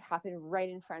watched it happen right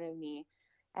in front of me,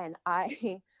 and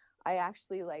I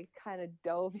actually, like, kind of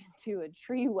dove into a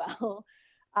tree well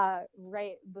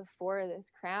right before this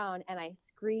crown, and I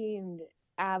screamed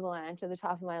avalanche at the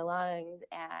top of my lungs.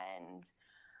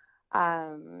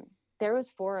 And there was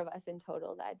 4 of us in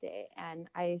total that day, and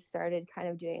I started kind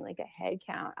of doing like a head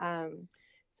count.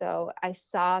 So I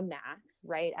saw Max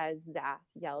right as Zach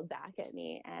yelled back at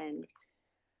me, and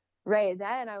right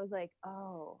then I was like,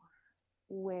 oh,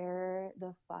 where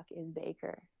the fuck is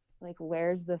Baker? Like,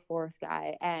 where's the 4th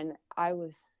guy? And I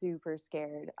was super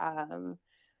scared.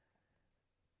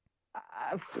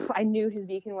 I knew his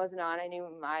beacon wasn't on. I knew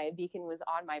my beacon was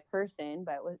on my person,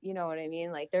 but you know what I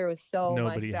mean? Like, there was so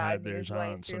Nobody much bad had news theirs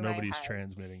going on, so through my nobody's head.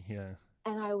 transmitting. Yeah.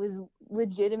 And I was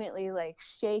legitimately like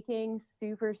shaking,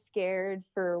 super scared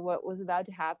for what was about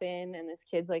to happen. And this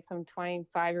kid's like some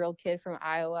 25-year-old kid from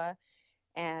Iowa.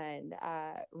 And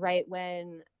right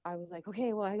when I was like,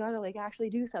 okay, well, I gotta like actually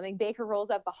do something, Baker rolls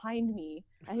up behind me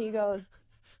and he goes,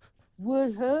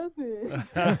 what happened?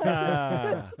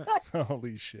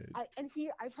 Holy shit. I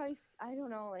don't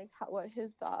know like what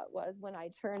his thought was when I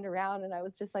turned around, and I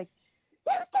was just like,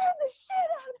 you scared the shit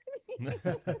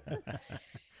out of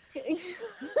me.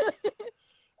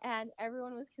 And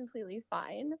everyone was completely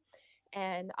fine.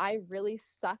 And I really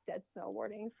sucked at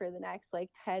snowboarding for the next like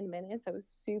 10 minutes. I was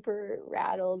super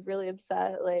rattled, really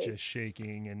upset, like just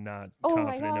shaking and not oh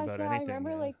confident my gosh, about yeah, anything. I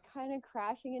remember like kind of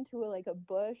crashing into a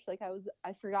bush. Like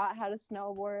I forgot how to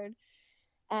snowboard.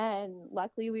 And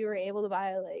luckily we were able to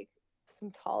buy like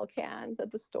some tall cans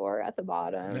at the store at the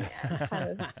bottom and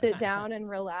kind of sit down and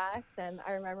relax. And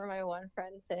I remember my one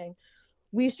friend saying,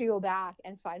 we should go back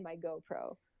and find my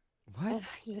GoPro. What? And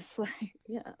I just like,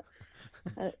 yeah.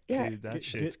 Dude, that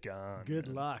shit's gone. Good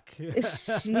man. luck.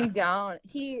 She gone.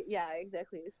 Yeah,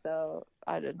 exactly. So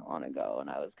I didn't want to go, and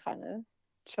I was kind of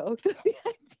choked at the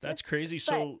idea. That's crazy.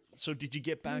 So did you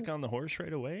get back on the horse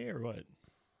right away, or what?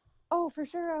 Oh, for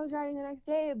sure. I was riding the next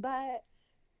day, but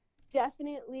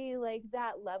definitely like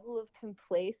that level of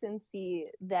complacency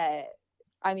that,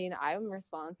 I mean, I'm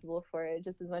responsible for it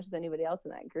just as much as anybody else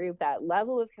in that group. That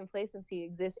level of complacency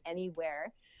exists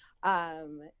anywhere.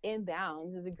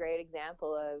 Inbounds is a great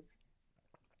example of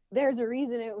there's a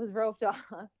reason it was roped off.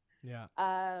 Yeah.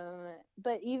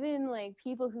 But even like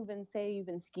people who've been you've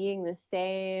been skiing the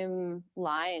same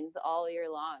lines all year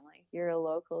long, like you're a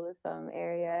local to some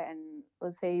area, and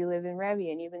let's say you live in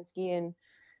Revy and you've been skiing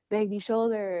Bagby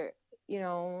Shoulder, you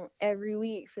know, every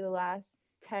week for the last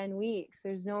 10 weeks.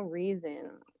 There's no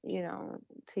reason, you know,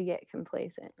 to get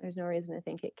complacent. There's no reason to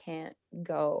think it can't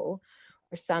go,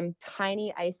 or some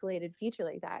tiny isolated feature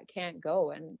like that can't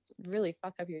go and really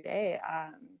fuck up your day.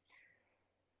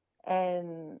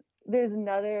 And there's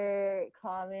another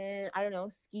common, I don't know,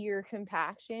 skier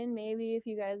compaction, maybe, if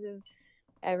you guys have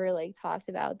ever like talked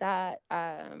about that.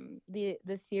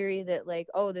 The theory that like,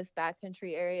 oh, this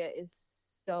backcountry area is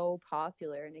so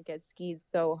popular and it gets skied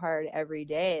so hard every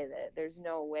day that there's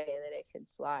no way that it could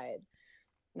slide.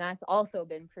 And that's also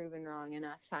been proven wrong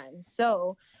enough times.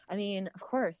 So, I mean, of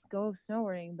course, go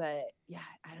snowboarding, but yeah,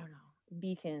 I don't know.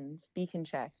 Beacons, beacon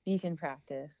checks, beacon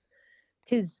practice.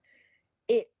 Because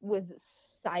it was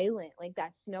silent. Like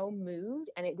that snow moved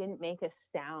and it didn't make a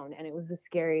sound. And it was the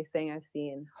scariest thing I've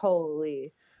seen.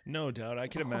 Holy. No doubt. I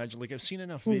can imagine. Like, I've seen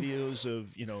enough videos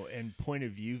of, you know, and point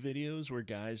of view videos where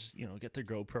guys, you know, get their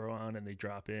GoPro on and they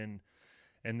drop in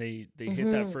and they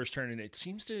hit that first turn. And it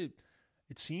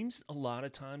seems a lot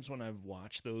of times when I've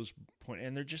watched those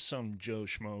and they're just some Joe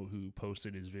Schmo who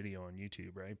posted his video on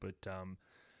YouTube, right?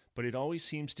 But it always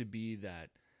seems to be that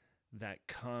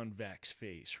convex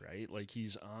face, right? Like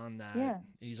he's on that,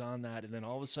 and then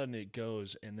all of a sudden it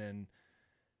goes, and then,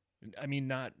 I mean,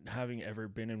 not having ever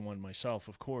been in one myself,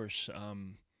 of course,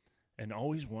 and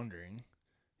always wondering,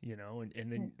 you know,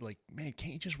 and then like, man,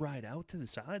 can't you just ride out to the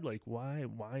side? Like, why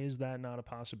is that not a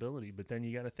possibility? But then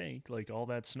you got to think, like, all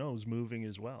that snow's moving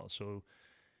as well, so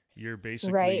you're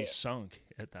basically sunk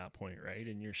at that point, right?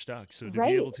 And you're stuck. So to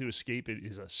be able to escape it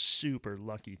is a super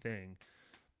lucky thing.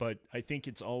 But I think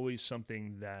it's always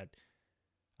something that,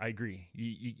 I agree,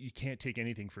 you can't take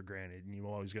anything for granted, and you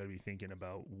always got to be thinking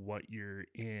about what you're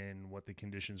in, what the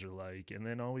conditions are like, and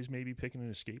then always maybe picking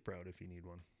an escape route if you need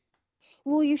one.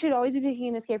 Well, you should always be picking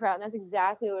an escape route, and that's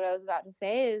exactly what I was about to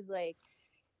say, is like,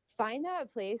 find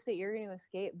that place that you're going to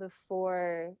escape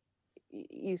before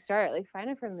you start. Like, find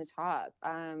it from the top.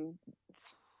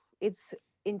 It's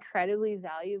incredibly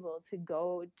valuable to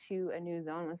go to a new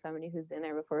zone with somebody who's been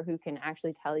there before, who can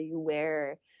actually tell you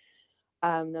where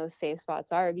those safe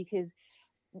spots are. Because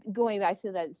going back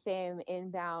to that same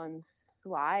inbound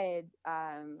slide,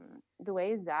 the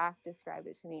way Zach described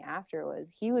it to me after was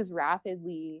he was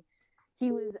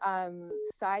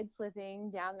side slipping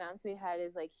down the mountain, so he had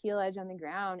his like heel edge on the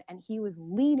ground, and he was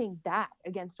leaning back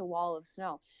against a wall of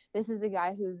snow. This is a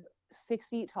guy who's 6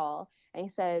 feet tall, and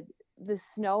he said the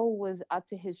snow was up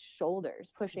to his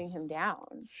shoulders, pushing him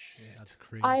down. Shit. That's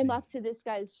crazy. I'm up to this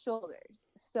guy's shoulders,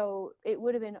 so it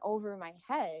would have been over my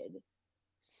head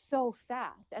so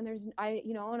fast. And I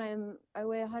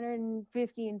weigh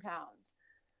 115 pounds,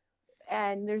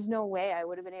 and there's no way I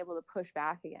would have been able to push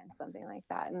back against something like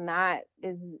that. And that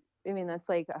is, I mean, that's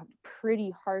like a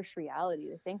pretty harsh reality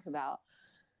to think about.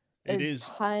 It There's is.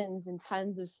 tons and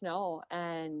tons of snow,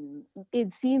 and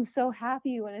it seems so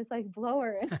happy when it's like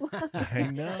blower and I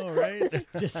know, right?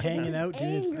 Just hanging out, doing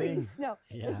its angry thing. snow.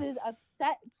 Yeah. This is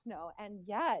upset snow, and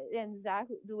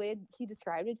exactly the way he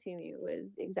described it to me was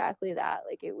exactly that.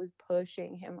 Like, it was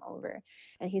pushing him over,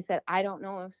 and he said, "I don't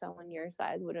know if someone your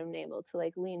size would have been able to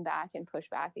like lean back and push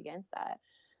back against that."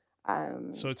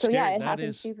 So it's so yeah, scary. it That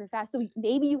happens is- super fast. So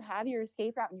maybe you have your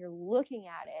escape route and you're looking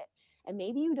at it, and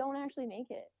maybe you don't actually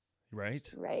make it.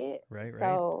 Right. Right. Right.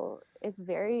 So it's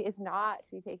not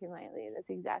to be taken lightly. That's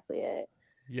exactly it.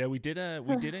 Yeah, we did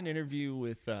an interview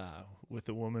with a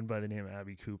woman by the name of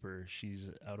Abby Cooper. She's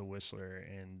out of Whistler,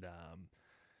 and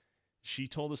she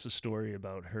told us a story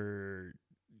about her.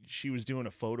 She was doing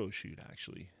a photo shoot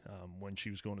actually when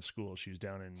she was going to school. She was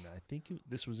down in, I think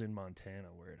this was in Montana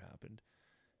where it happened,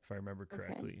 if I remember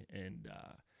correctly. Okay. And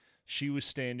she was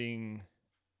standing,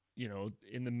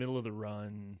 in the middle of the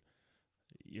run.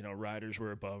 Riders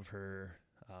were above her,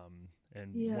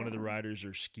 and one of the riders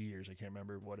are skiers. I can't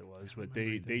remember what it was, but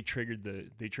they triggered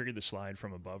the slide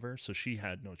from above her, so she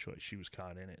had no choice. She was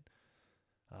caught in it.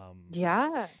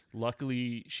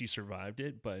 Luckily, she survived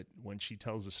it, but when she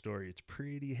tells the story, it's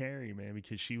pretty hairy, man,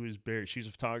 because she's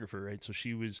a photographer, right? So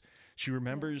she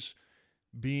remembers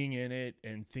being in it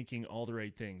and thinking all the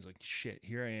right things, like, shit,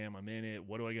 here I am, I'm in it.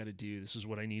 What do I got to do? This is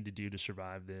what I need to do to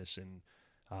survive this, and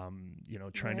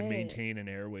trying to maintain an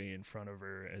airway in front of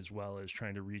her, as well as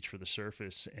trying to reach for the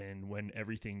surface. And when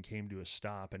everything came to a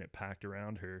stop and it packed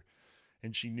around her,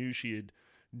 and she knew she had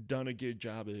done a good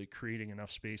job of creating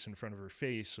enough space in front of her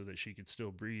face so that she could still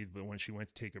breathe, but when she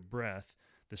went to take a breath,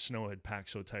 the snow had packed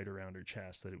so tight around her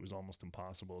chest that it was almost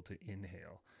impossible to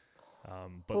inhale.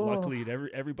 But luckily,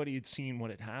 everybody had seen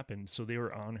what had happened, so they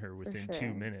were on her within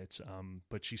 2 minutes.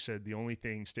 But she said the only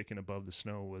thing sticking above the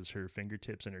snow was her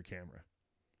fingertips and her camera.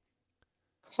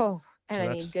 Oh, and so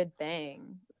I mean, good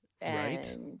thing.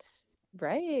 And,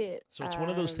 right. So it's one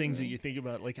of those things that you think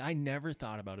about. Like, I never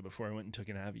thought about it before I went and took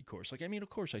an Avi course. Like, I mean, of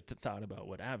course, I thought about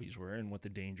what Avis were and what the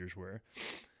dangers were.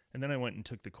 And then I went and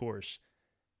took the course,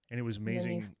 and it was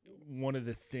amazing. One of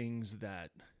the things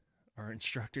that our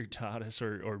instructor taught us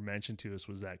or mentioned to us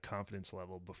was that confidence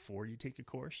level before you take a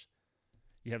course.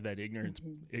 You have that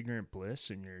ignorant bliss,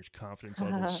 and your confidence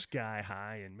level is sky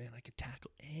high, and man, I could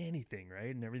tackle anything,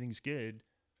 right? And everything's good.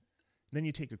 Then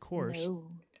you take a course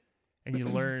and you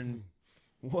learn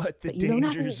what the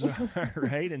dangers are,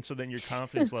 right? And so then your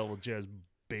confidence level just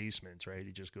basements, right?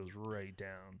 It just goes right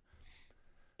down.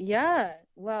 Yeah.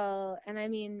 Well, and I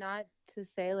mean, not to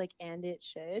say like, and it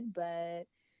should, but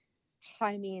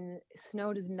I mean,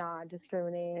 snow does not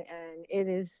discriminate, and it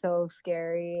is so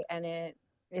scary, and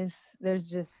it's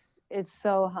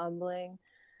so humbling.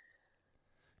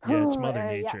 Yeah, it's Mother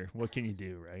Nature. What can you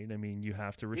do, right? I mean, you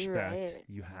have to respect. Right.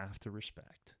 You have to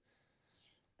respect.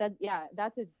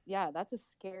 That's a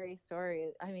scary story.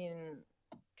 I mean,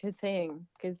 good thing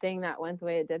that went the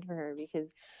way it did for her, because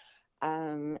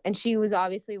and she was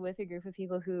obviously with a group of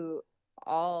people who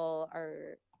all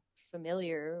are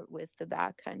familiar with the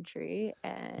backcountry,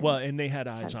 and they had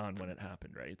eyes on when it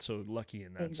happened, right? So lucky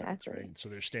in that sense, right? So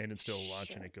they're standing still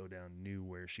watching it go down, knew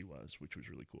where she was, which was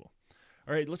really cool.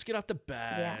 All right, let's get off the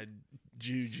bad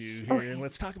juju here, and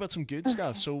let's talk about some good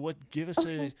stuff. So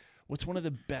what's one of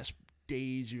the best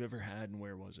days you've ever had, and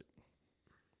where was it?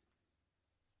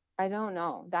 I don't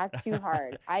know. That's too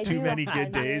hard. Too many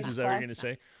good days, is that what you're going to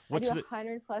say? What's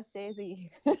 100+ days a year.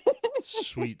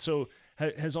 Sweet. So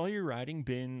has all your riding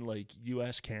been like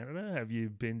US, Canada? Have you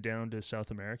been down to South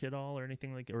America at all or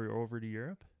anything like, or over to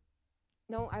Europe?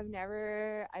 No, I've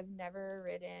never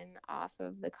ridden off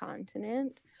of the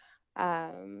continent.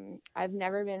 I've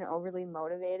never been overly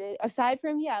motivated, aside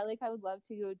from like I would love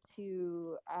to go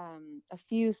to a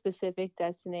few specific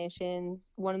destinations,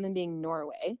 one of them being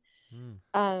Norway.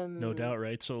 No doubt,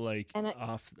 right? So like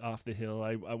off the hill,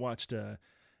 I watched a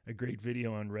great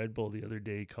video on Red Bull the other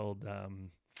day called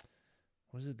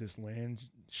what is it, This Land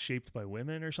Shaped by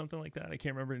Women or something like that. I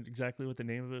can't remember exactly what the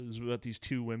name of it is. About these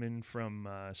two women from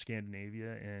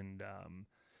Scandinavia, and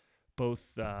both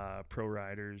pro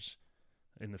riders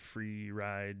in the free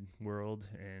ride world,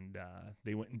 and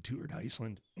they went and toured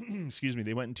Iceland. Excuse me,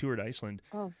 they went and toured Iceland.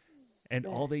 Oh, and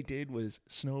all they did was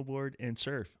snowboard and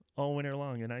surf all winter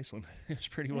long in Iceland. It was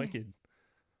pretty wicked.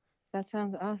 That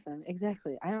sounds awesome.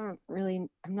 Exactly. I'm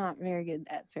not very good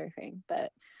at surfing,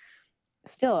 but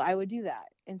still, I would do that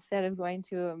instead of going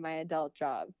to my adult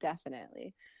job.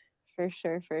 Definitely. For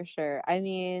sure, for sure. I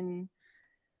mean,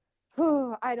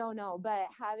 I don't know, but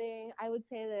I would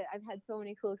say that I've had so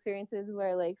many cool experiences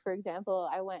where, like, for example,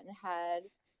 I went and had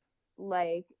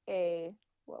like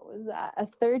what was that? A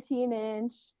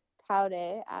 13-inch cow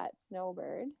day at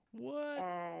Snowbird What?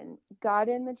 and got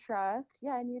in the truck,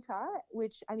 yeah, in Utah,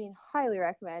 which I mean, highly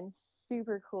recommend.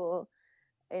 Super cool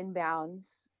inbounds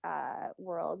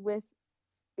world with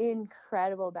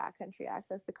incredible backcountry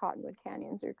access. The Cottonwood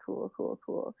Canyons are cool, cool,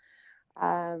 cool.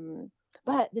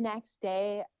 But the next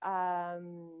day,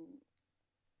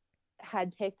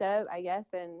 had picked up, I guess,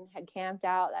 and had camped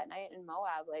out that night in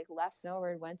Moab, like left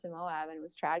Snowbird, went to Moab, and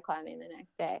was trad climbing the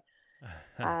next day.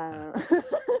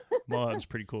 Moab's a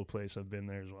pretty cool place. I've been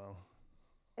there as well.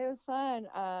 It was fun.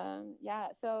 Yeah,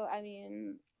 so I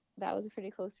mean, that was a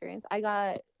pretty cool experience. I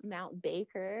got Mount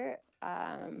Baker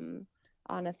on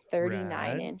a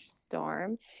 39-inch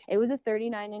storm. It was a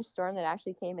 39-inch storm that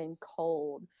actually came in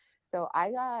cold. So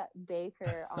I got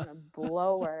Baker on a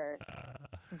blower,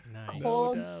 Nice.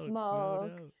 cold No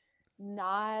smoke, doubt.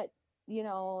 not,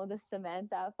 the cement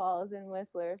that falls in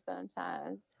Whistler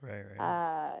sometimes.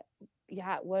 Right.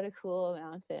 Yeah, what a cool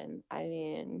mountain. I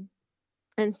mean,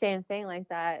 and same thing like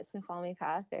that. Snoqualmie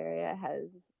Pass area has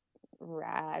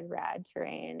rad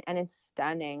terrain, and it's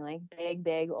stunning, like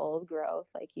big old growth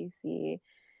like you see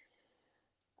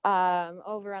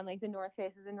over on like the North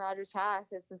Faces in Rogers Pass.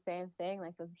 It's the same thing,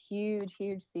 like those huge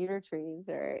cedar trees.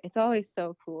 It's always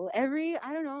so cool. I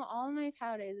don't know, all of my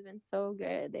cow days have been so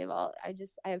good. I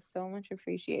have so much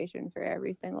appreciation for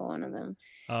every single one of them.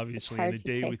 Obviously, and a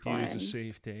day with you is a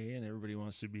safe day, and everybody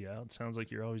wants to be out. Sounds like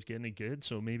you're always getting it good,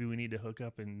 so maybe we need to hook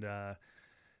up and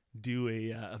do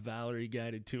a Valerie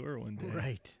guided tour one day.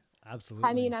 Right. Absolutely.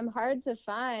 I mean, I'm hard to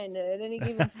find at any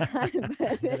given time.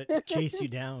 But chase you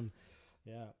down.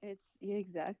 Yeah.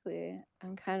 Exactly.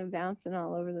 I'm kind of bouncing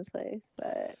all over the place,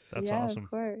 but that's yeah, awesome.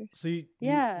 Of course. So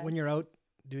when you're out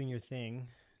doing your thing,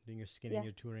 doing your skinning,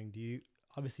 your touring,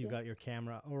 obviously you've got your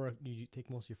camera, or do you take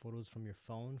most of your photos from your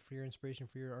phone for your inspiration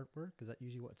for your artwork? Is that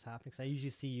usually what's happening? Because I usually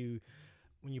see you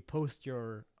when you post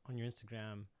on your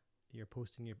Instagram, you're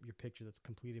posting your picture that's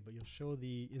completed, but you'll show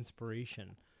the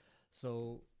inspiration.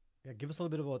 So give us a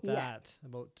little bit about that,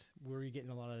 about where you're getting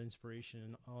a lot of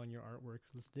inspiration on your artwork.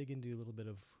 Let's dig into a little bit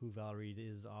of who Valerie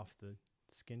is off the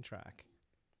skin track.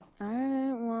 All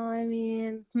right. Well, I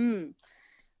mean,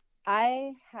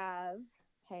 I have,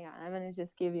 hang on, I'm going to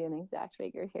just give you an exact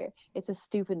figure here. It's a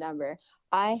stupid number.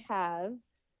 I have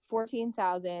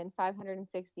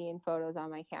 14,516 photos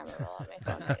on my camera roll on my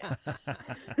phone right now.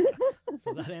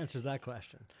 So that answers that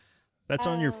question. That's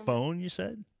on your phone, you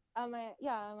said? On my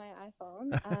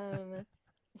iPhone.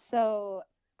 So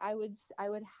I would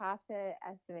have to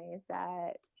estimate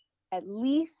that at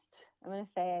least I'm gonna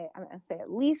say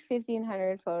at least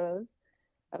 1,500 photos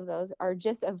of those are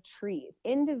just of trees,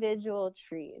 individual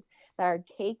trees that are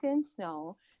caked in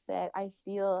snow that I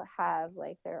feel have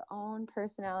like their own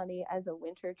personality as a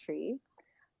winter tree.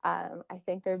 I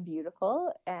think they're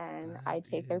beautiful, and I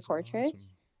take their portraits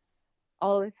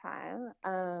all the time.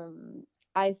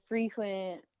 I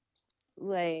frequent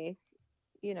some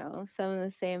of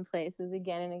the same places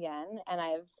again and again, and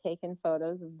I've taken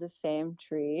photos of the same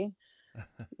tree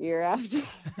year after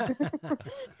for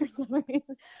some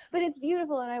reason. But it's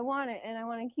beautiful, and I want it, and I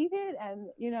want to keep it, and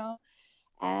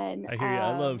and I hear you.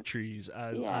 I love trees.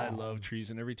 I love trees,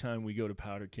 and every time we go to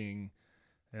Powder King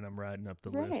and I'm riding up the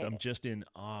lift, I'm just in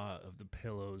awe of the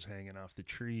pillows hanging off the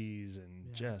trees,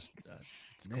 and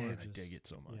man, I dig it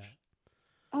so much. Yeah.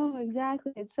 Oh,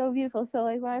 exactly. It's so beautiful. So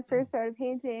like when I first started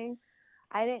painting,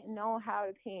 I didn't know how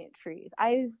to paint trees.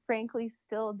 I frankly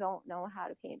still don't know how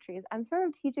to paint trees. I'm sort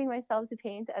of teaching myself to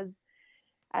paint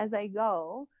as I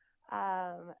go.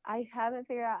 I haven't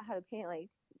figured out how to paint like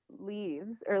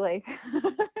leaves or like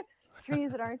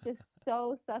trees that aren't just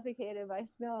so suffocated by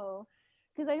snow.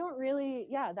 Because I don't really,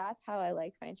 that's how I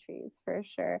like my trees for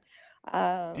sure.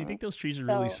 Do you think those trees are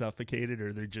really suffocated,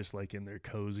 or they're just like in their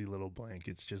cozy little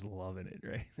blankets, just loving it,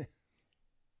 right?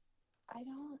 I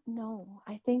don't know.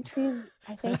 I think they're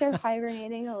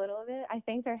hibernating a little bit. I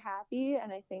think they're happy,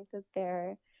 and I think that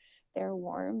they're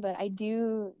warm. But I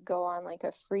do go on like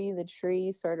a free the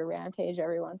tree sort of rampage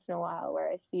every once in a while, where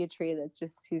I see a tree that's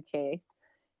just too caked,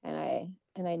 and I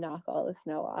knock all the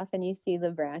snow off, and you see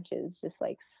the branches just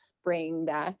like spring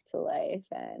back to life,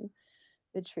 and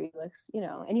the tree looks,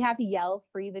 and you have to yell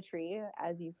 "free the tree"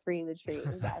 as you free the tree.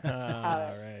 That's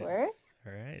how it works.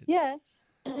 All right. Yeah.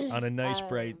 On a nice,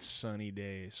 bright, sunny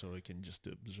day, so it can just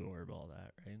absorb all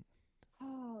that, right?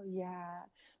 yeah.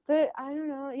 But I don't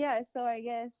know. Yeah, so I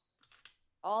guess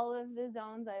all of the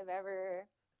zones I've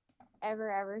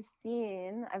ever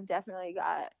seen, I've definitely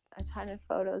got a ton of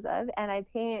photos of. And I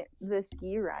paint the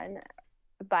ski run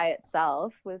by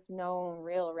itself with no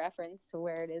real reference to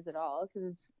where it is at all because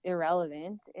it's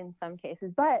irrelevant in some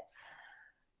cases. But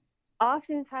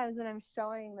oftentimes when I'm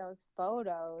showing those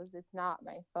photos, it's not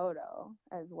my photo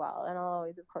as well. And I'll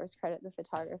always, of course, credit the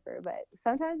photographer. But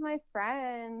sometimes my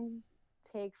friends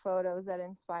take photos that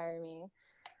inspire me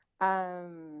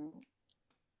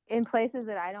in places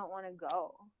that I don't want to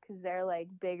go because they're like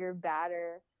bigger,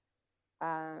 badder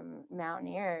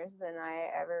mountaineers than I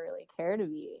ever really care to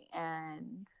be.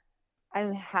 And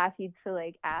I'm happy to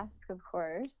like ask, of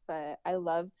course, but I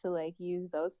love to like use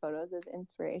those photos as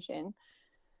inspiration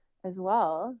as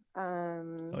well.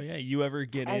 Oh yeah, you ever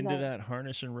get into that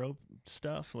harness and rope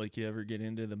stuff? Like you ever get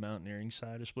into the mountaineering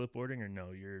side of splitboarding, or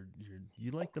no?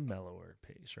 You like the mellower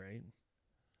pace, right?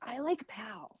 I like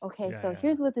POW. Okay, Yeah, so yeah.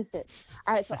 here's what this is.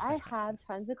 All right, so I have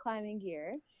tons of climbing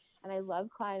gear, and I love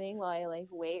climbing while I like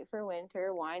wait for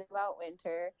winter, whine about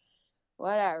winter,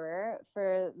 whatever,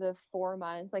 for the 4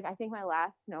 months. Like I think my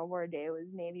last snowboard day was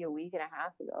maybe a week and a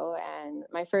half ago, and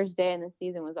my first day in the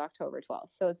season was October 12th.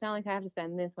 So it's not like I have to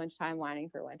spend this much time whining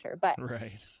for winter. But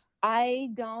right. I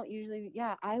don't usually,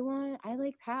 I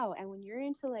like POW. And when you're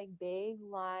into like big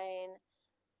line,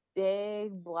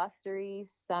 big blustery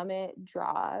summit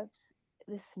drops,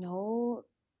 the snow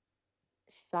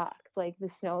sucks. Like the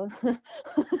snow,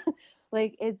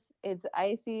 like it's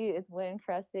icy, it's wind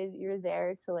crusted. You're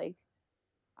there to like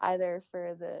either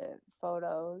for the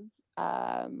photos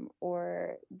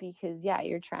or because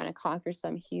you're trying to conquer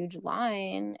some huge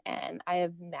line, and I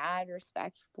have mad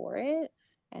respect for it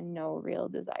and no real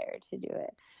desire to do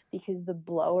it because the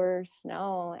blower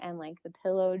snow and like the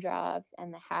pillow drops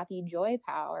and the happy joy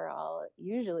power all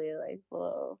usually like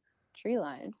below tree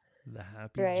line. The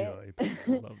happy right? joy power.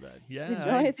 I love that. Yeah, The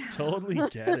joy I power. totally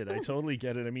get it. I totally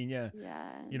get it. I mean, yeah.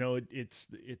 You know, it's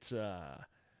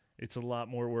a lot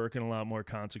more work and a lot more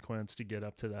consequence to get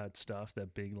up to that stuff,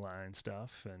 that big line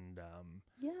stuff, and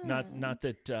not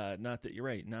that you're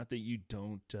right, not that you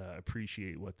don't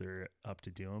appreciate what they're up to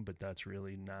doing, but that's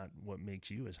really not what makes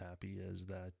you as happy as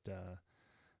that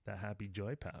happy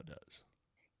joy pow does.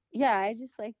 Yeah, I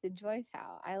just like the joy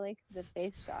pow. I like the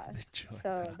face shots.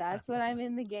 So that's what I'm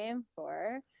in the game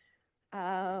for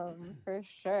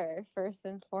sure, first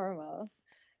and foremost.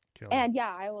 And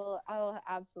I will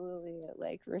absolutely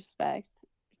like respect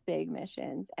big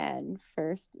missions and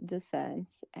first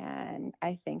descents, and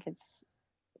I think it's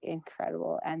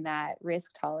incredible, and that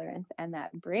risk tolerance and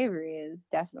that bravery is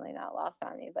definitely not lost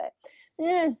on me. But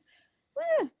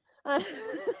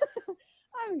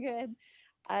I'm good.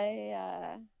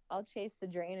 I'll chase the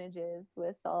drainages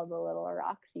with all the little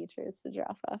rock features to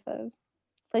drop off of.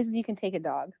 Places you can take a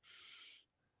dog.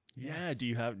 Yeah. Do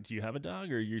you have a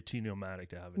dog, or you're too nomadic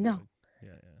to have a No. dog? Yeah.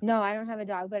 No, I don't have a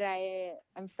dog, but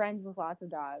I'm friends with lots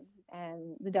of dogs,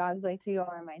 and the dogs like to go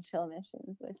on my chill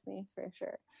missions with me for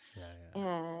sure. Yeah.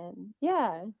 And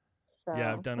so,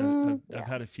 I've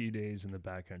had a few days in the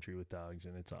backcountry with dogs,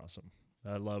 and it's awesome.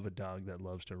 I love a dog that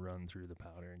loves to run through the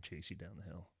powder and chase you down the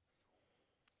hill.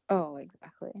 Oh,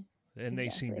 exactly. And they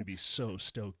seem to be so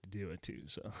stoked to do it too.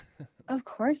 So of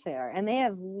course they are, and they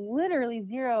have literally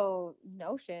zero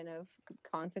notion of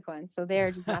consequence, so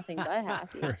they're just nothing but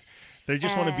happy. They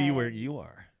just want to be where you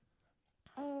are.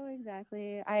 Oh,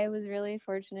 exactly. I was really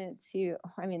fortunate to.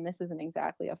 I mean, this isn't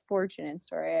exactly a fortunate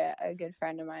story. A good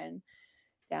friend of mine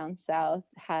down south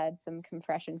had some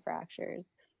compression fractures,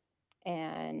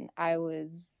 and I was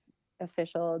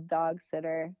official dog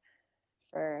sitter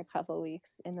for a couple of weeks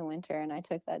in the winter, and I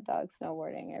took that dog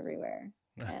snowboarding everywhere.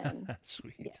 And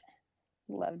sweet. Yeah,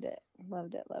 loved it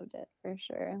for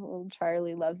sure. Little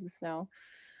Charlie loves the snow,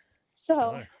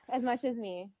 so as much as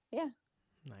me. Yeah.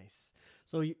 Nice.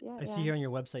 So I see here on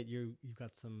your website you've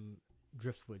got some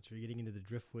driftwood. So you're getting into the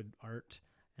driftwood art,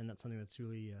 and that's something that's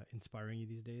really inspiring you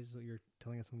these days. What you're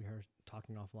telling us when we are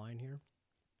talking offline here.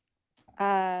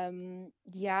 I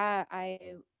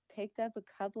picked up a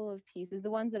couple of pieces, the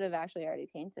ones that I've actually already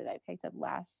painted. I picked up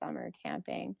last summer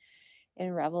camping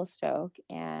in Revelstoke,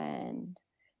 and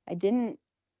I didn't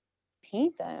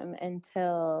paint them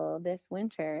until this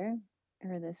winter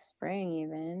or this spring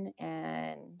even,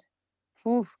 and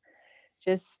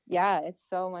it's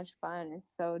so much fun. It's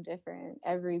so different.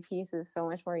 Every piece is so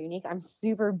much more unique. I'm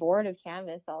super bored of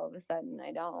canvas all of a sudden.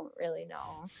 I don't really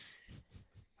know.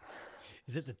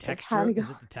 Is it the texture? Is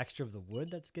it the texture of the wood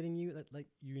that's getting you that like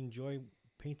you enjoy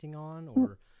painting on,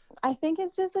 or I think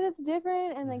it's just that it's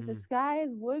different, and like the Mhm. sky is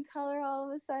wood color all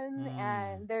of a sudden, Mm.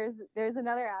 and there's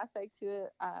another aspect to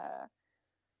it,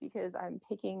 because I'm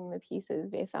picking the pieces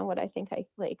based on what I think I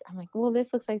like. I'm like, well, this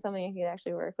looks like something I could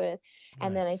actually work with,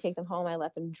 and then I Nice. take them home, I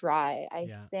let them dry, I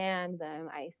Yeah. sand them,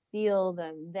 I seal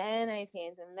them, then I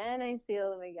paint them, then I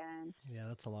seal them again. Yeah,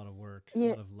 that's a lot of work. A You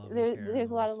lot of love and care in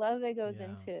there's a lot of those. love that goes Yeah.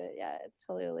 into it. Yeah, it's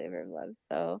totally a labor of love.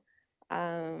 So,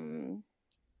 um,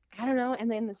 I don't know. And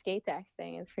then the skate deck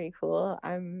thing is pretty cool.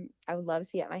 I would love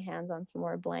to get my hands on some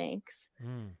more blanks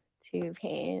Mm. to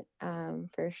paint,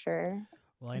 for sure.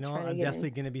 Well, I I'm know trying to I'm get in. definitely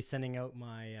going to be sending out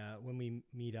my when we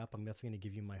meet up. I'm definitely going to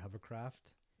give you my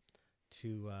hovercraft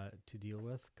to deal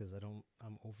with because I'm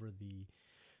over the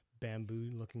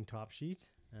bamboo looking top sheet,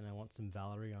 and I want some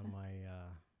Valerie on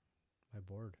my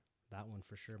board. That one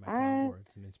for sure, my All proud right, board,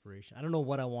 some inspiration. I don't know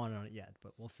what I want on it yet,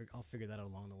 but I'll figure that out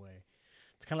along the way.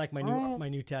 It's kind of like all right. my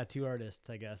new tattoo artist,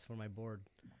 I guess, for my board.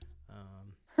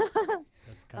 Um,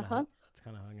 that's kind of Uh-huh.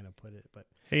 how I'm gonna put it. But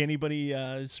Hey, anybody,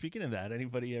 speaking of that,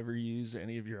 anybody ever use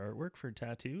any of your artwork for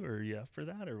tattoo, or you up for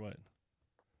that, or what?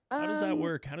 How does that Um,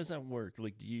 work? How does that work?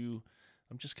 Like,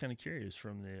 I'm just kind of curious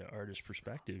from the artist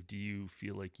perspective. Do you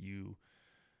feel like you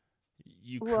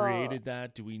well, created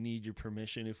that? Do we need your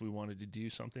permission if we wanted to do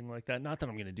something like that? Not that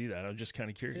I'm going to do that. I'm just kind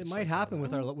of it curious. might Like, how happen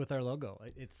does with mm, our logo.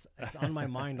 It's on my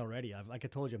mind already. Like I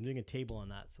told you, I'm doing a table on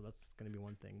that, so that's gonna be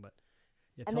one thing. But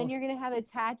yeah, and tell then us. you're gonna have a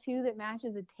tattoo that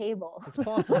matches a table. It's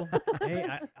possible. Hey,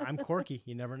 I'm quirky.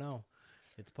 You never know.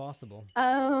 It's possible.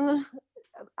 um,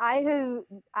 I have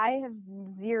I have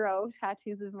zero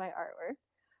tattoos of my artwork.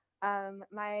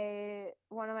 My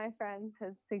one of my friends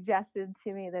has suggested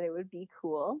to me that it would be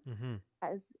cool Mm-hmm.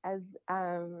 as as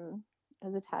um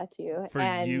as a tattoo, for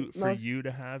and you for most you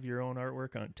to have your own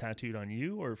artwork tattooed on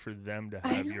you, or for them to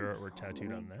I have don't your artwork tattooed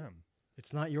know. on them?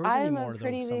 It's not yours I'm a anymore, though. If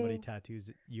pretty somebody big.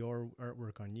 tattoos your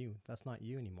artwork on you, that's not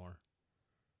you anymore.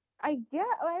 I get.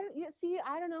 See,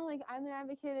 I don't know. Like, I'm an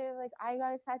advocate of like I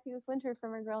got a tattoo this winter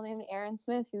from a girl named Erin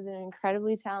Smith, who's an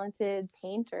incredibly talented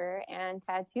painter and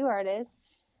tattoo artist.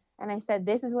 And I said,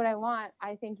 "This is what I want.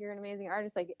 I think you're an amazing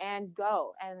artist. Like, and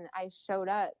go." And I showed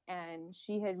up, and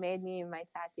she had made me my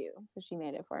tattoo, so she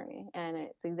made it for me, and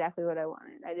it's exactly what I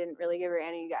wanted. I didn't really give her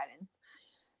any guidance.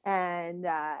 And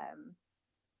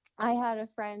I had a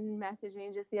friend message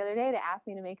me just the other day to ask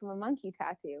me to make him a monkey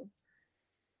tattoo.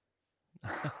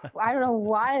 I don't know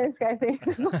why this guy thinks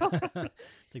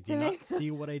It's like, do to you not make.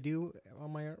 see what I do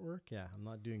on my artwork? Yeah, I'm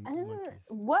not doing monkeys.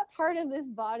 What part of this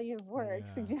body of work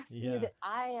Yeah, suggests to you yeah. that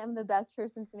I am the best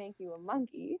person to make you a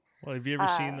monkey? Well, have you ever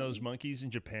seen those Um, monkeys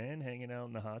in Japan hanging out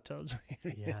in the hot tubs?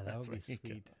 Yeah, that That's would be like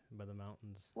sweet by the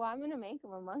mountains. well, I'm gonna make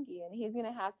him a monkey, and he's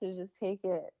gonna have to just take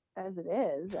it as it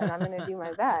is, and I'm gonna do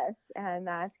my best, and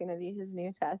that's gonna be his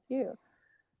new tattoo.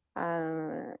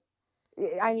 Um,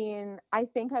 I mean, I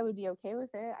think I would be okay with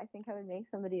it. I think I would make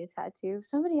somebody a tattoo.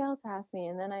 Somebody else asked me,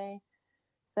 and then I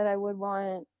said I would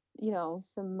want,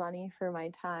 some money for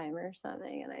my time or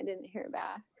something, and I didn't hear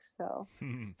back. So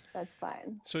that's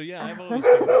fine. So yeah, I've always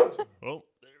been. Oh,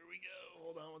 there we go.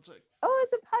 Hold on one sec. Oh,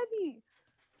 it's a puppy.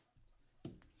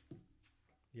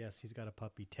 Yes, he's got a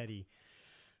puppy, Teddy.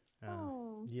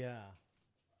 Oh, Yeah,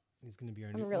 he's gonna be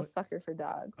our I'm new. a real sucker for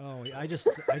dogs. Oh, I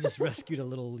just rescued a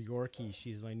little Yorkie.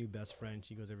 She's my new best friend.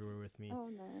 She goes everywhere with me. Oh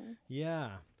no. Yeah,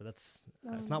 but that's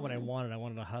Oh not what I no. wanted. I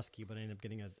wanted a husky, but I ended up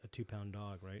getting a 2 pound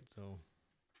dog, right? So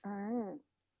All right.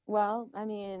 Well, I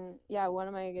mean, yeah, one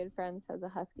of my good friends has a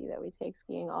husky that we take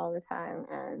skiing all the time,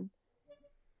 and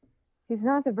he's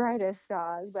not the brightest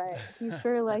dog, but he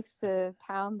sure likes to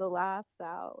pound the laps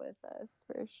out with us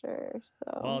for sure.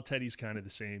 Well, So Teddy's kind of the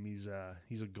same. He's a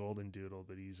golden doodle,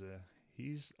 but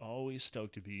he's always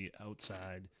stoked to be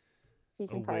outside, he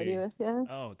can party away. with you.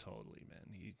 Oh, totally,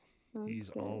 man. He's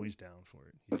That's always down for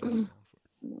it. He's always down for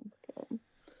it. good.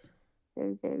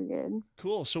 Good, good, good.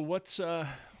 Cool. So what's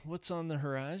on the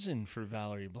horizon for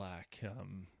Valerie Black?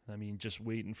 I mean, just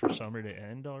waiting for summer to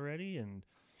end already, and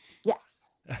Yes.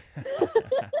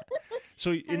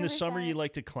 so in the summer you 100%.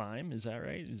 like to climb. Is that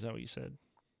right? Is that what you said?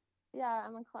 Yeah,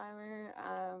 I'm a climber.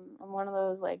 I'm one of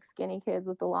those like skinny kids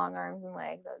with the long arms and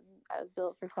legs. I was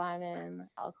built for climbing.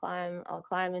 I'll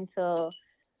climb until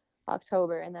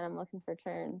October, and then I'm looking for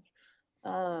turns.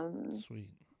 Um, Sweet.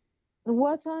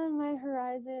 what's on my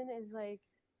horizon is like,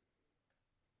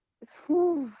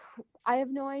 I have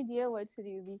no idea what to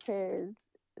do because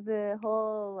the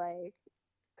whole like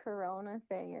Corona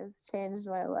thing has changed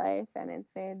my life, and it's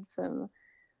made some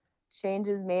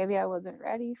changes maybe I wasn't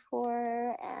ready for,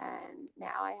 and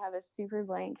now I have a super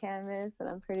blank canvas and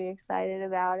I'm pretty excited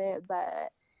about it. But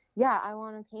yeah, I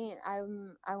want to paint. I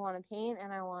want to paint,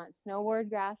 and I want snowboard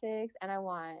graphics, and I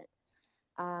want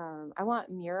I want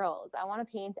murals. I want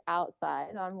to paint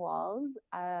outside on walls.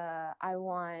 I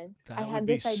That had would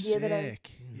be this idea that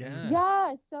sick. Yeah.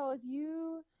 yeah. So if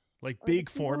you Like like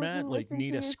big people format, who like listen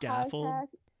need to a your scaffold. podcast,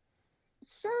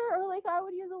 sure, or like I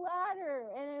would use a ladder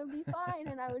and it would be fine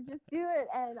and I would just do it.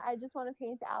 And I just want to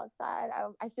paint outside.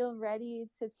 I feel ready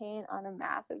to paint on a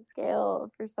massive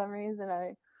scale. For some reason,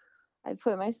 I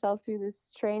put myself through this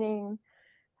training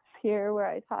here where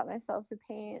I taught myself to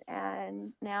paint,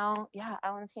 and now, yeah,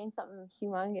 I want to paint something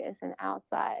humongous and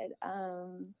outside.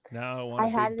 Now I want I a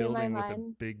had big it in my building with a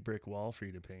mind. big brick wall for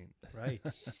you to paint. Right.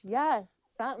 Yes,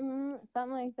 something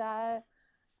like that.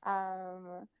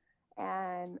 Um,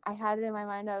 and I had it in my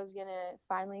mind I was gonna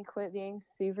finally quit being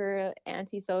super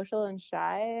antisocial and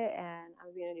shy, and I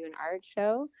was gonna do an art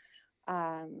show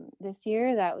this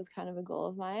year. That was kind of a goal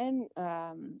of mine.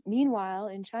 Meanwhile,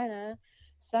 in China,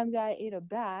 some guy ate a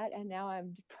bat, and now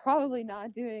I'm probably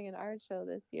not doing an art show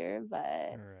this year,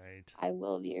 but Right. I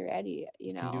will be ready,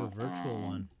 You can do a virtual and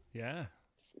one. Yeah.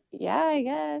 yeah, I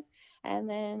guess. And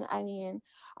then, I mean,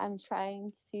 I'm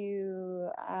trying to,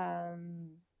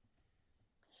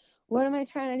 what am I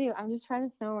trying to do? I'm just trying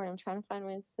to snowboard. I'm trying to find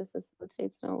ways to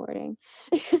facilitate snowboarding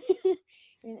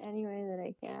in any way that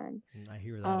I can. I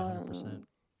hear that 100%.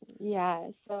 Yeah,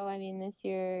 so I mean, this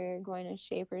year going to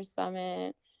Shaper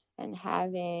Summit and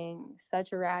having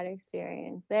such a rad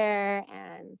experience there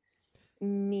and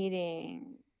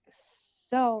meeting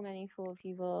so many cool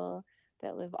people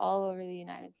that live all over the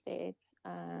United States.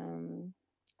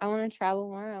 I want to travel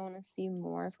more. I want to see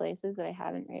more places that I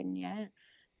haven't ridden yet.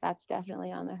 That's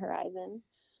definitely on the horizon.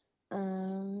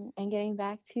 And getting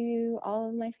back to all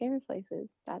of my favorite places.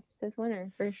 That's this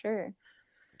winter for sure.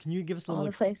 Can you give us a All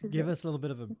little the places. give us a little bit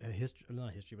of a history,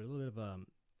 not history, but a little bit of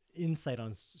insight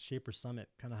on Shaper Summit,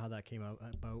 kind of how that came out,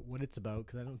 about what it's about,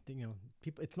 because I don't think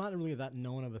people. It's not really that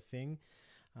known of a thing.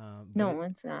 No,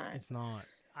 it's not. It's not.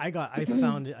 I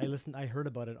found it. I heard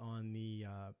about it on the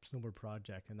Snowboard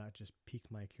Project, and that just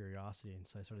piqued my curiosity, and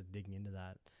so I started digging into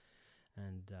that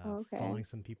and following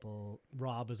some people,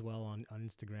 Rob as well on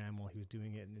Instagram while he was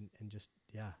doing it, and just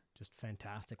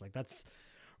fantastic. Like that's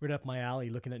right up my alley.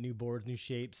 Looking at new boards, new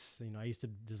shapes. I used to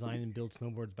design and build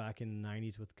snowboards back in the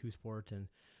 '90s with Q-Sport, and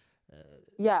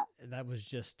that was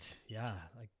just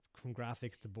like from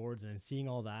graphics to boards, and seeing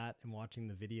all that and watching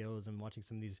the videos and watching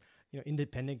some of these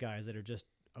independent guys that are just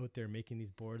out there making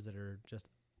these boards that are just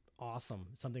awesome.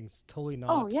 Something's totally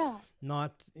not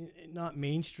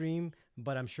mainstream,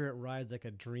 but I'm sure it rides like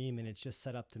a dream, and it's just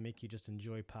set up to make you just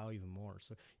enjoy POW even more.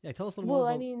 So yeah, tell us a little more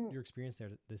about your experience there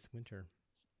this winter.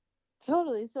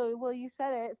 Totally. So, well, you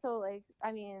said it. So, like,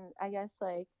 I mean, I guess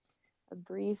like a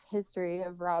brief history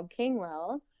of Rob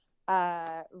Kingwell.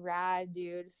 Rad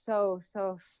dude, so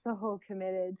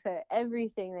committed to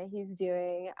everything that he's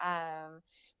doing.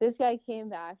 This guy came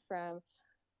back from,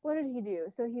 what did he do?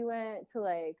 So he went to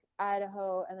like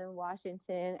Idaho and then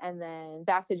Washington and then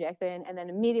back to Jackson and then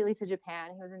immediately to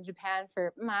Japan. He was in Japan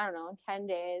for, I don't know, 10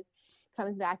 days,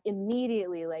 comes back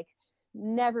immediately, like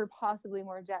never possibly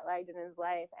more jet lagged in his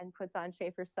life, and puts on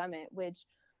Shaper Summit, which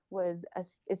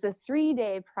it's a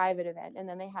 3-day private event, and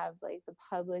then they have like the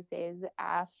public days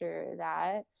after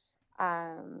that.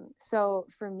 So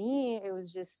for me, it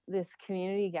was just this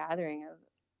community gathering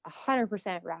of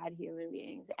 100% rad human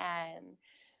beings. And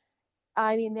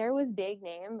I mean, there was big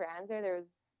name brands there. There was,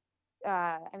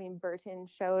 I mean, Burton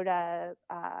showed up.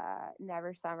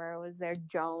 Never Summer was there.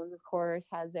 Jones, of course,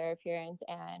 has their appearance.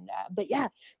 And but yeah,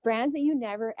 brands that you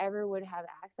never ever would have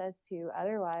access to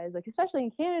otherwise. Like especially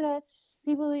in Canada,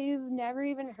 people that you've never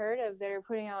even heard of that are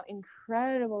putting out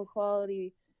incredible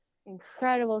quality,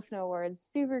 incredible snowboards,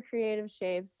 super creative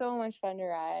shapes, so much fun to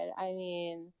ride. I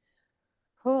mean,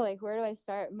 like where do I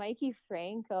start? Mikey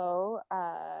Franco.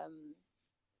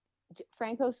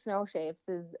 Franco Snow Shapes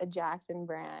is a Jackson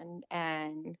brand,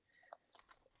 and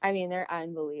I mean, they're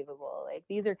unbelievable. Like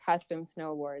these are custom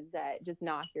snowboards that just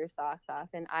knock your socks off.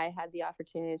 And I had the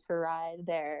opportunity to ride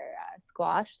their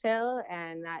Squash Tail,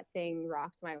 and that thing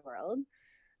rocked my world.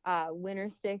 Winter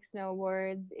Stick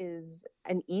Snowboards is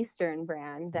an Eastern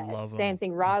brand. That same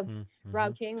thing. Rob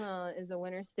Kingwell is a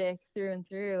Winter Stick through and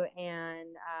through,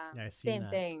 and same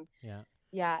thing.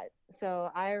 Yeah.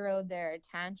 So I rode their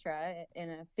Tantra in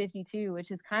a 52, which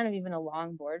is kind of even a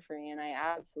long board for me, and I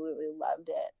absolutely loved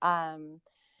it.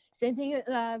 Same thing with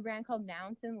a brand called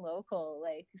Mountain Local,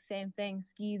 like same thing,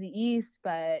 ski the East,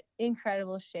 but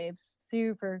incredible shapes,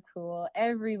 super cool.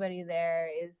 Everybody there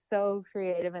is so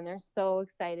creative, and they're so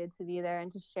excited to be there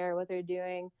and to share what they're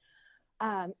doing.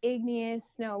 Igneous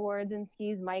Snowboards and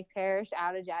Skis, Mike Parrish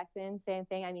out of Jackson, same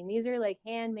thing. I mean, these are like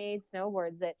handmade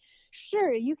snowboards that,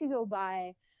 sure, you could go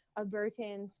buy a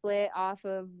Burton split off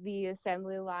of the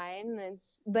assembly line.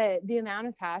 But the amount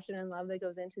of passion and love that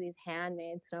goes into these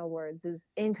handmade snowboards is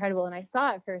incredible. And I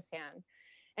saw it firsthand.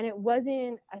 And it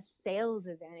wasn't a sales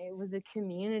event. It was a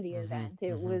community event.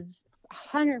 It was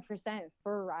 100%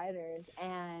 for riders.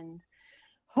 And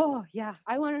oh yeah,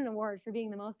 I won an award for being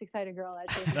the most excited girl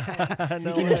at Shaper.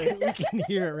 No we can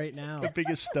hear it right now. The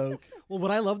biggest stoke. Well,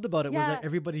 what I loved about it was that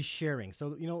everybody's sharing.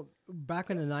 So, you know, back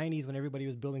in the 90s when everybody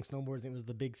was building snowboards, it was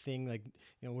the big thing, like,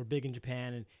 you know, we're big in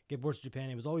Japan and get boards to Japan.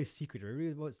 It was always secretive.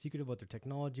 Everybody was secretive about their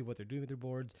technology, what they're doing with their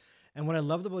boards. And what I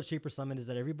loved about Shaper Summit is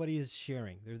that everybody is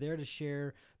sharing. They're there to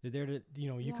share. They're there to, you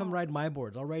know, you come ride my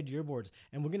boards, I'll ride your boards.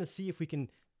 And we're going to see if we can,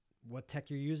 what tech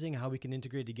you're using, how we can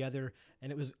integrate together.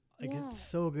 And it was like, it's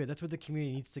so good. That's what the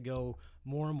community needs to go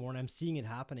more and more. And I'm seeing it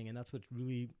happening. And that's what's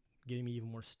really getting me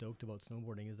even more stoked about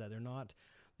snowboarding, is that they're not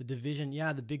the division.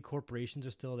 Yeah, the big corporations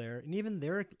are still there. And even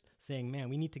they're saying, man,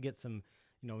 we need to get some,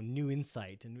 you know, new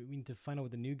insight, and we need to find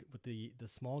out what the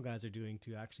small guys are doing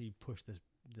to actually push this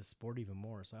sport even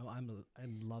more. So I'm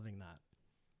loving that.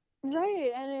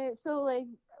 Right. And so like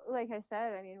I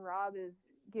said, I mean, Rob is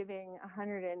giving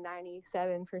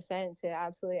 197% to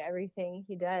absolutely everything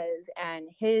he does, and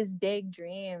his big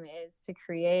dream is to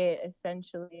create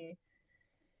essentially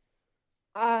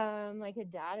like a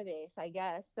database, I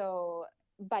guess. So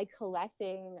by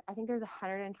collecting, I think there's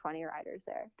 120 riders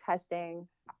there testing.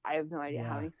 I have no idea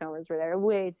how many snowboards were there.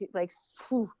 Way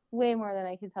more than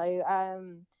I could tell you.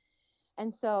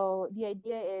 And so the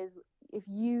idea is, if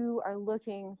you are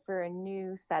looking for a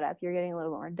new setup, you're getting a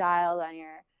little more dialed on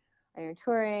your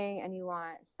touring, and you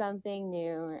want something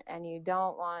new, and you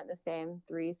don't want the same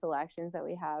 3 selections that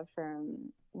we have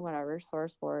from whatever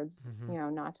source boards, you know,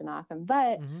 not to knock them,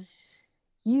 but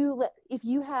if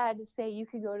you had, say, you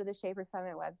could go to the Shaper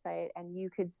Summit website and you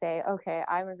could say, okay,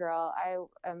 I'm a girl, I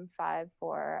am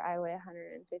 5'4", I weigh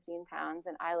 115 pounds,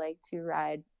 and I like to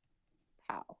ride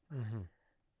POW.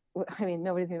 I mean,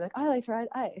 nobody's gonna be like, I like to ride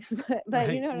ice, but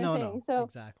right. You know what I'm saying? So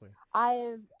exactly.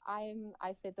 I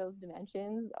fit those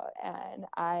dimensions, and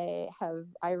I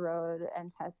rode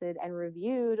and tested and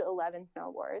reviewed 11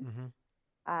 snowboards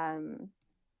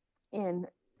in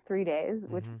 3 days,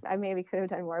 which I maybe could have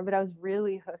done more, but I was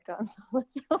really hooked on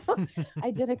so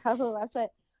I did a couple of laps,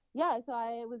 but yeah, so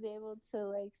I was able to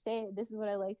like say, this is what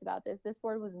I liked about this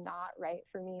board was not right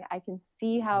for me. I can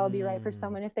see how it'll be right for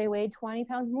someone if they weighed 20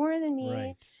 pounds more than me.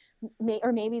 Right.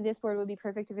 Or maybe this board would be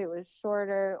perfect if it was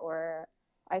shorter, or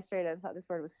I straight up thought this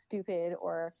board was stupid,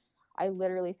 or I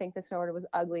literally think the snowboard was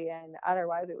ugly and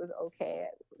otherwise it was okay.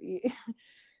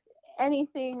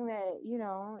 Anything that, you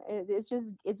know,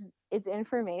 it's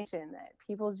information that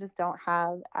people just don't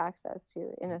have access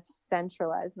to in a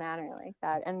centralized manner like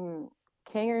that. And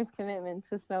Kinger's commitment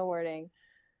to snowboarding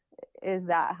is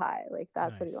that high. Like,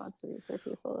 that's what he wants to do for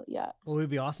people. Yeah. Well, it would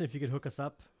be awesome if you could hook us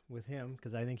up with him,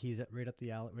 because I think he's right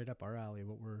up our alley,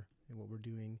 what we're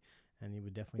doing, and he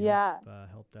would definitely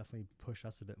help definitely push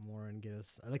us a bit more and get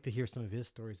us. I'd like to hear some of his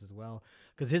stories as well,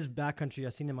 because his backcountry,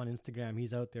 I've seen him on Instagram.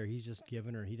 He's out there. He's just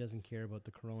giving her. He doesn't care about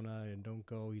the corona and don't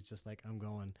go. He's just like, I'm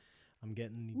going. I'm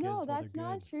getting the goods. No, that's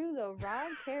not true though.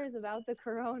 Rob cares about the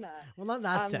corona. Well, not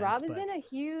that sense. Rob has been a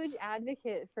huge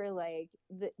advocate for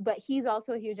but he's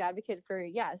also a huge advocate for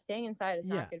staying inside is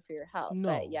not good for your health. No.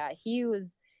 But he was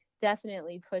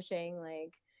definitely pushing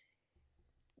like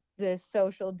the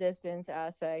social distance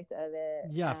aspect of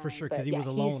it. Yeah, for sure, because he was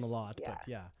alone a lot. But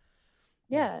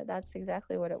yeah, that's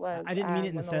exactly what it was. I didn't mean it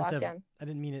in the sense of. I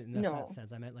didn't mean it in that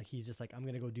sense. I meant like he's just like, I'm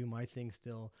gonna go do my thing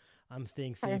still. I'm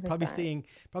staying safe. 100%.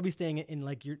 Probably staying in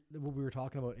like what we were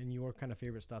talking about in your kind of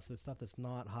favorite stuff. The stuff that's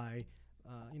not high,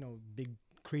 big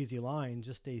crazy line.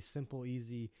 Just stay simple,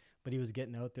 easy. But he was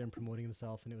getting out there and promoting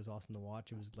himself, and it was awesome to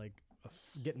watch. It was like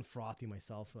getting frothy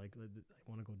myself. Like, I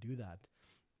want to go do that.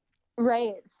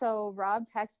 Right. So Rob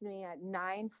texted me at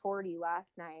 9:40 last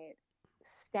night,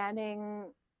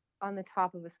 standing on the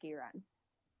top of a ski run.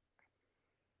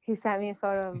 He sent me a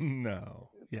photo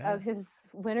of his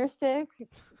winter stick.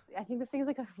 I think this thing is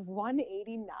like a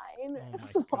 189. Oh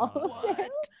my God.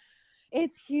 What?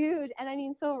 It's huge. And I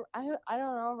mean, so I don't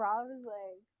know. Rob is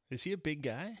like. Is he a big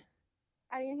guy?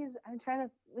 I mean,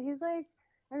 he's like,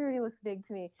 everybody looks big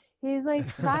to me. He's like,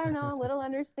 I don't know, a little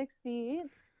under 6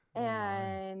 feet.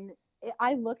 And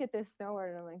I look at this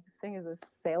snowboard and I'm like, this thing is a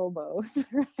sailboat.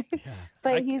 Right? Yeah.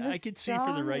 But I could see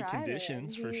for the right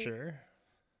conditions for sure.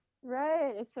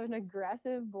 Right. It's an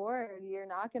aggressive board. You're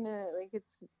not going to, like, it's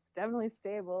definitely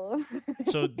stable.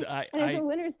 So and it's a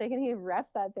winter stick, and he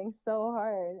reps that thing so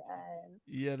hard. And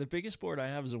yeah, the biggest board I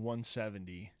have is a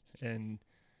 170. And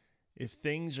if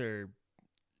things are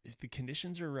if the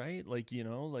conditions are right, like, you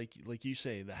know, like you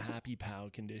say, the happy pow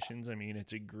conditions, I mean,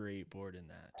 it's a great board in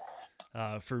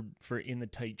that. For in the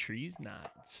tight trees,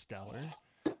 not stellar,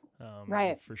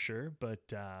 Right. for sure, but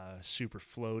super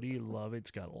floaty. Love it.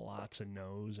 It's got lots of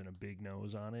nose and a big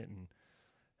nose on it, and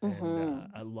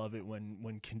I love it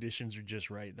when conditions are just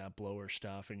right, that blower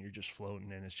stuff, and you're just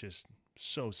floating, and it's just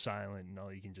so silent, and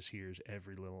all you can just hear is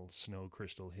every little snow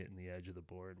crystal hitting the edge of the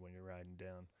board when you're riding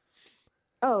down.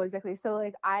 Oh, exactly. So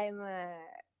like I'm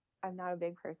not a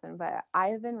big person, but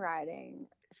I've been riding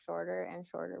shorter and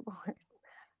shorter boards.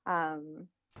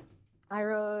 I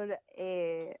rode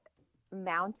a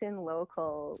Mountain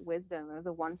Local Wisdom. It was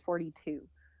a 142.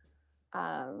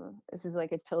 This is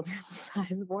like a children's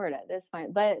size board at this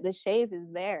point, but the shape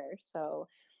is there, so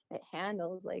it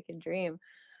handles like a dream.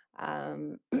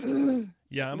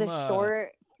 Yeah, The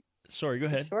short sorry, go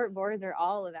the ahead. short boards are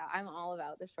all about. I'm all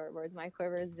about the short boards. My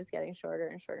quiver is just getting shorter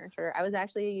and shorter and shorter. I was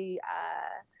actually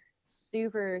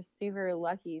super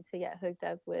lucky to get hooked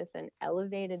up with an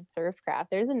Elevated Surfcraft.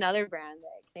 There's another brand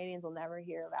that Canadians will never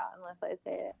hear about unless I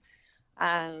say it.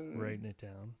 Writing it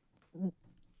down.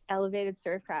 Elevated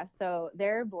Surfcraft. So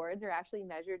their boards are actually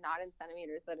measured not in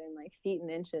centimeters but in like feet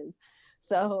and inches.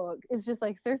 So it's just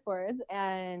like surfboards.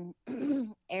 And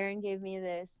Aaron gave me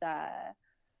this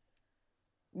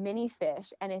mini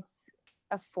fish, and it's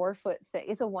a 4'6".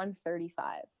 It's a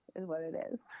 135 is what it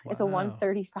is. Wow. It's a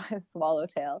 135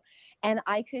 swallowtail, and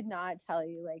I could not tell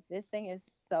you, like, this thing is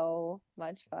so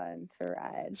much fun to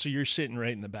ride. So you're sitting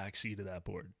right in the back seat of that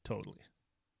board, totally.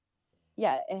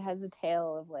 Yeah, it has a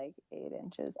tail of like 8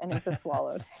 inches, and it's a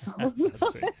swallowtail.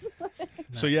 That's it. Nice.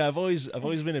 So yeah, I've always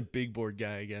been a big board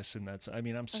guy, I guess, and that's, I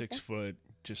mean, I'm 6 foot,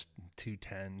 just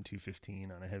 210,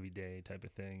 215 on a heavy day type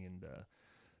of thing, and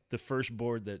the first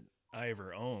board that I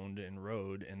ever owned and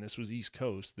rode, and this was East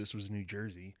Coast, this was New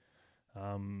Jersey,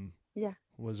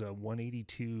 was a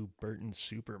 182 Burton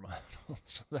Supermodel.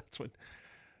 So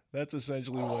that's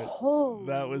essentially what,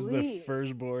 that was the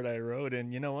first board I rode.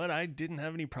 And you know what? I didn't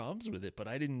have any problems with it, but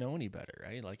I didn't know any better,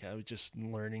 right? Like, I was just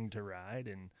learning to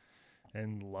ride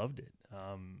and loved it.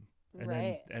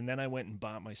 And then I went and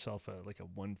bought myself a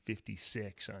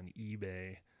 156 on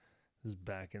eBay. This is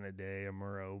back in the day, a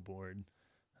Moreau board.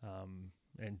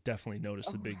 And definitely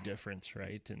noticed the big difference,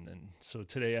 right? And then, so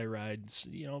today I ride,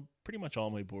 you know, pretty much all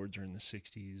my boards are in the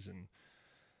 60s, and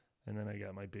then I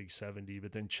got my big 70.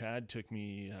 But then Chad took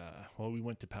me, we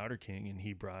went to Powder King, and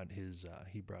he brought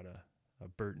a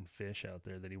Burton fish out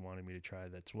there that he wanted me to try.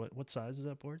 That's what size is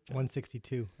that board, Chad?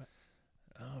 162.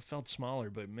 Oh, it felt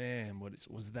smaller, but man,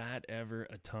 was that ever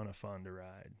a ton of fun to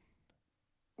ride?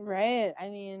 Right. I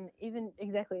mean, even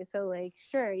exactly. So, like,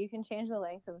 sure, you can change the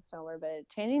length of the snowboard, but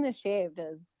changing the shape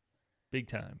does big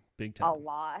time a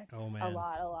lot. Oh man, a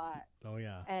lot. Oh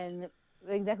yeah. And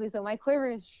exactly. So my quiver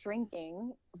is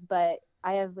shrinking, but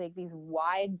I have like these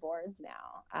wide boards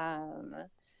now.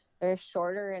 They're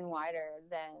shorter and wider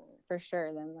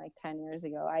than like 10 years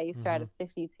ago. I used to ride a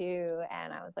 52,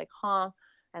 and I was like, huh.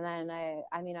 And then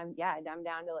I'm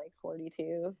down to like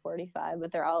 42, 45,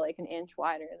 but they're all like an inch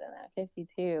wider than that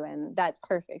 52. And that's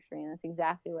perfect for me. That's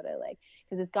exactly what I like,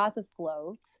 because it's got the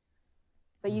float,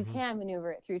 but you can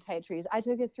maneuver it through tight trees. I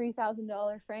took a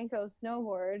 $3,000 Franco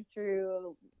snowboard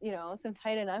through, you know, some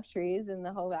tight enough trees in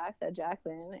the Hovax at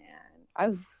Jackson, and I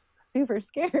was super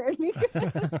scared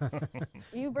because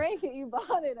you break it, you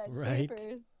bought it at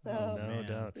Shapers. So, no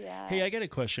doubt. Yeah. Hey, I got a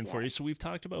question for you. So we've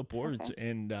talked about boards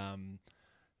and,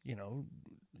 you know,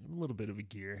 a little bit of a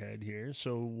gearhead here.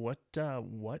 So what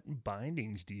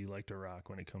bindings do you like to rock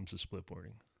when it comes to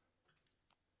splitboarding?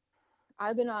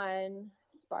 I've been on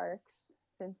Sparks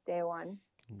since day one.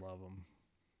 Love them.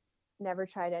 Never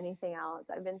tried anything else.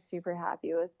 I've been super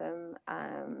happy with them.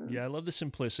 Yeah, I love the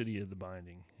simplicity of the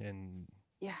binding and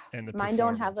the mine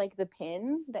don't have like the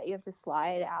pin that you have to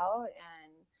slide out,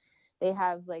 and they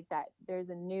have like that. There's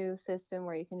a new system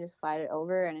where you can just slide it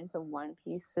over, and it's a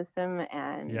one-piece system.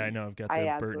 And yeah, I know. I've got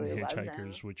the Burton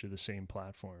Hitchhikers, which are the same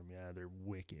platform. Yeah, they're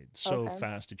wicked. So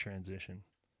fast to transition.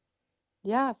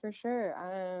 Yeah, for sure.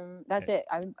 That's it.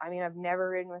 I mean, I've never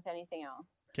ridden with anything else.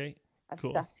 Okay, I've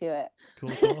cool. stuck to it.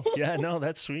 Cool. Yeah, no,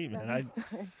 that's sweet, man.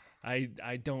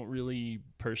 I don't really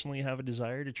personally have a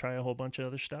desire to try a whole bunch of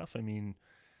other stuff. I mean,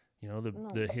 you know, the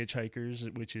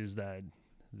Hitchhikers, which is that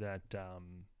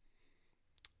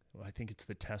I think it's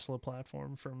the Tesla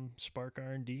platform from Spark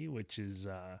R&D, which is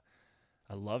I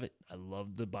love it. I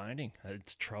love the binding.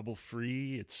 It's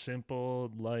trouble-free. It's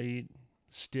simple, light,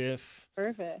 stiff.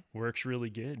 Perfect. Works really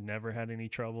good. Never had any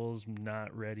troubles.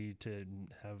 Not ready to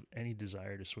have any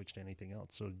desire to switch to anything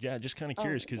else. So yeah, just kind of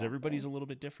curious because everybody's a little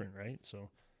bit different, right? So.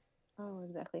 Oh,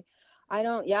 exactly. I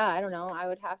don't know. I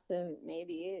would have to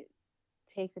maybe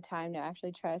take the time to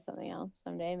actually try something else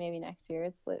someday, maybe next year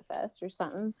at Split Fest or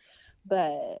something.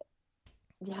 But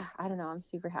yeah, I don't know. I'm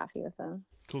super happy with them.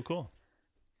 Cool.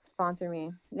 Sponsor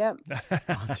me. Yep.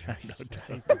 Sponsor. No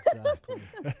doubt. Exactly.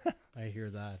 I hear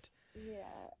that.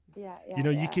 Yeah. You know,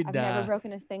 you could, I've never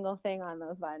broken a single thing on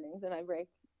those bindings, and I break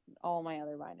all my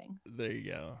other bindings. There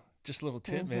you go. Just a little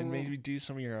tip, man. Maybe do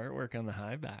some of your artwork on the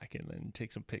high back and then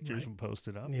take some pictures and post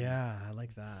it up. Yeah, I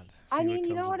like that. I mean,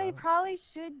 you know what? I probably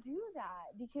should do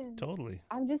that because totally.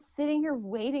 I'm just sitting here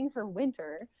waiting for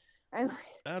winter.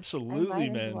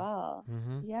 Absolutely, man. Well,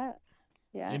 yeah.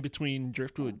 In between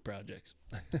driftwood projects.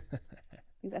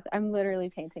 Exactly. I'm literally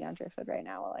painting on driftwood right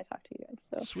now while I talk to you guys.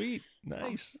 So sweet,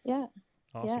 nice. Yeah.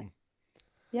 Awesome.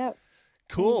 Yeah. Yep.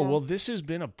 Cool. Well, this has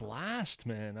been a blast,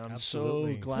 man. I'm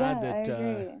Absolutely. so glad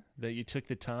that you took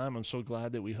the time. I'm so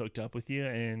glad that we hooked up with you,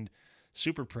 and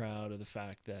super proud of the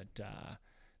fact that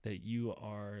that you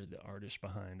are the artist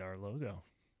behind our logo.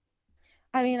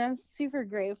 I mean, I'm super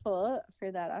grateful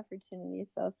for that opportunity.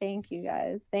 So thank you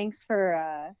guys. Thanks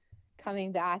for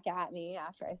coming back at me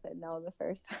after I said no the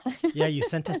first time. Yeah, you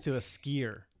sent us to a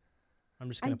skier. I'm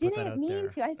just gonna put that out there. I didn't mean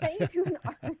to. I sent you to an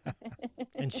art.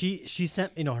 And she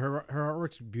sent, you know, her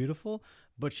artwork's beautiful,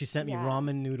 but she sent me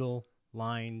ramen noodle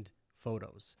lined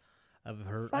photos of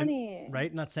her. Funny.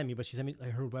 Right? Not sent me, but she sent me,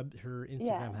 like, her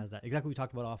Instagram has that. Exactly what we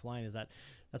talked about offline is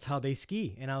that's how they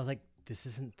ski. And I was like, this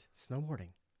isn't snowboarding.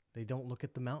 They don't look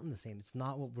at the mountain the same. It's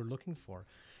not what we're looking for.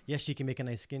 Yes, she can make a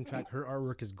nice skin track. Her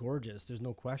artwork is gorgeous. There's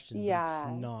no question. Yeah.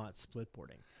 But it's not split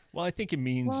boarding. Well, I think it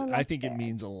means it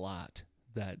means a lot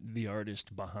that the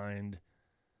artist behind,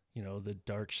 you know, the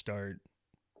Dark Start,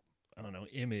 I don't know,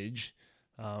 image.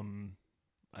 I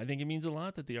think it means a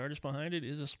lot that the artist behind it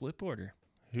is a split boarder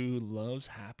who loves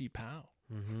Happy Pow.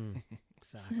 Mm-hmm.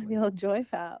 Exactly. The old Joy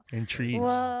Pow. And trees.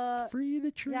 Well, free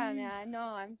the tree. Yeah, man. No,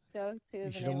 I'm stoked to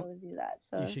have been able to do that.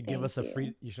 So you should give us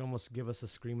you should almost give us a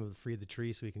scream of free the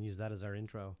tree so we can use that as our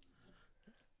intro.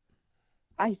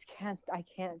 I can't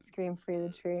scream free the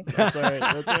tree. That's all right.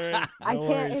 That's all right. No I can't.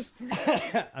 worries.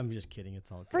 I'm just kidding.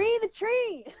 It's all good. Free the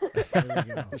tree. There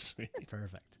we go. Sweet.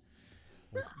 Perfect.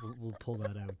 We'll pull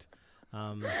that out.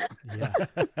 Yeah.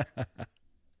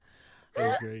 That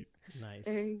was great. Nice.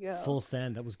 There you go. Full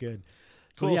send. That was good.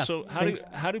 Cool. Yeah, so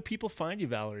how do people find you,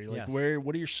 Valerie? Like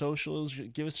what are your socials?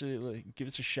 Give us a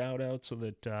shout out so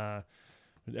that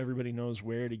everybody knows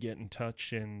where to get in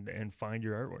touch and find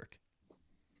your artwork.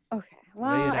 Okay. Well,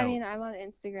 I mean, I'm on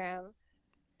Instagram.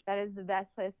 That is the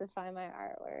best place to find my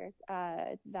artwork.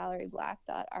 It's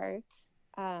valerieblack.art.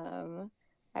 I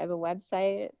have a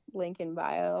website, link in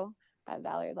bio at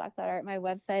valerieblack.art. My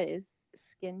website is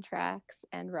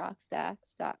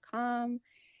skintracksandrockstacks.com.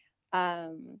 I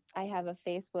have a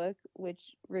Facebook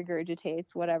which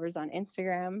regurgitates whatever's on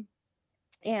Instagram,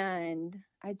 and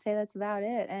I'd say that's about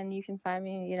it. And you can find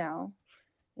me, you know,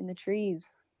 in the trees.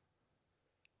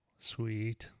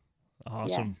 Sweet.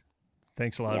 Awesome. Yeah.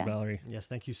 Thanks a lot, Valerie. Yes,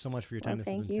 thank you so much for your time. Well,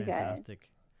 this has been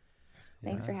fantastic.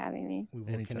 Thanks for having me. We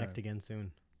will connect again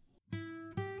soon.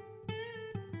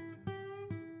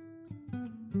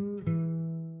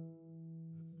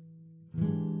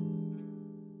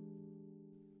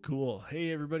 Cool.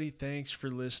 Hey, everybody. Thanks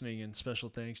for listening, and special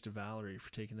thanks to Valerie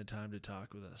for taking the time to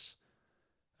talk with us.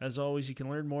 As always, you can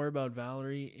learn more about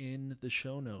Valerie in the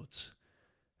show notes.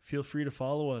 Feel free to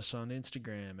follow us on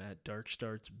Instagram at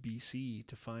DarkStartsBC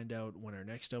to find out when our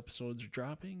next episodes are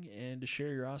dropping and to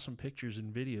share your awesome pictures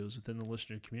and videos within the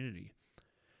listener community.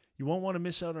 You won't want to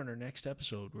miss out on our next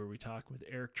episode where we talk with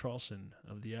Eric Trolson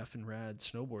of the F and Rad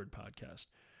Snowboard Podcast.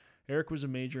 Eric was a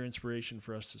major inspiration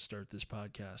for us to start this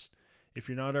podcast. If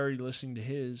you're not already listening to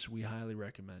his, we highly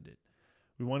recommend it.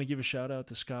 We want to give a shout out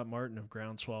to Scott Martin of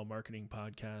Groundswell Marketing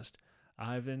Podcast,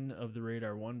 Ivan of the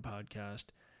Radar One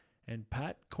Podcast, and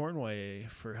Pat Cornway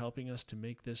for helping us to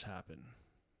make this happen.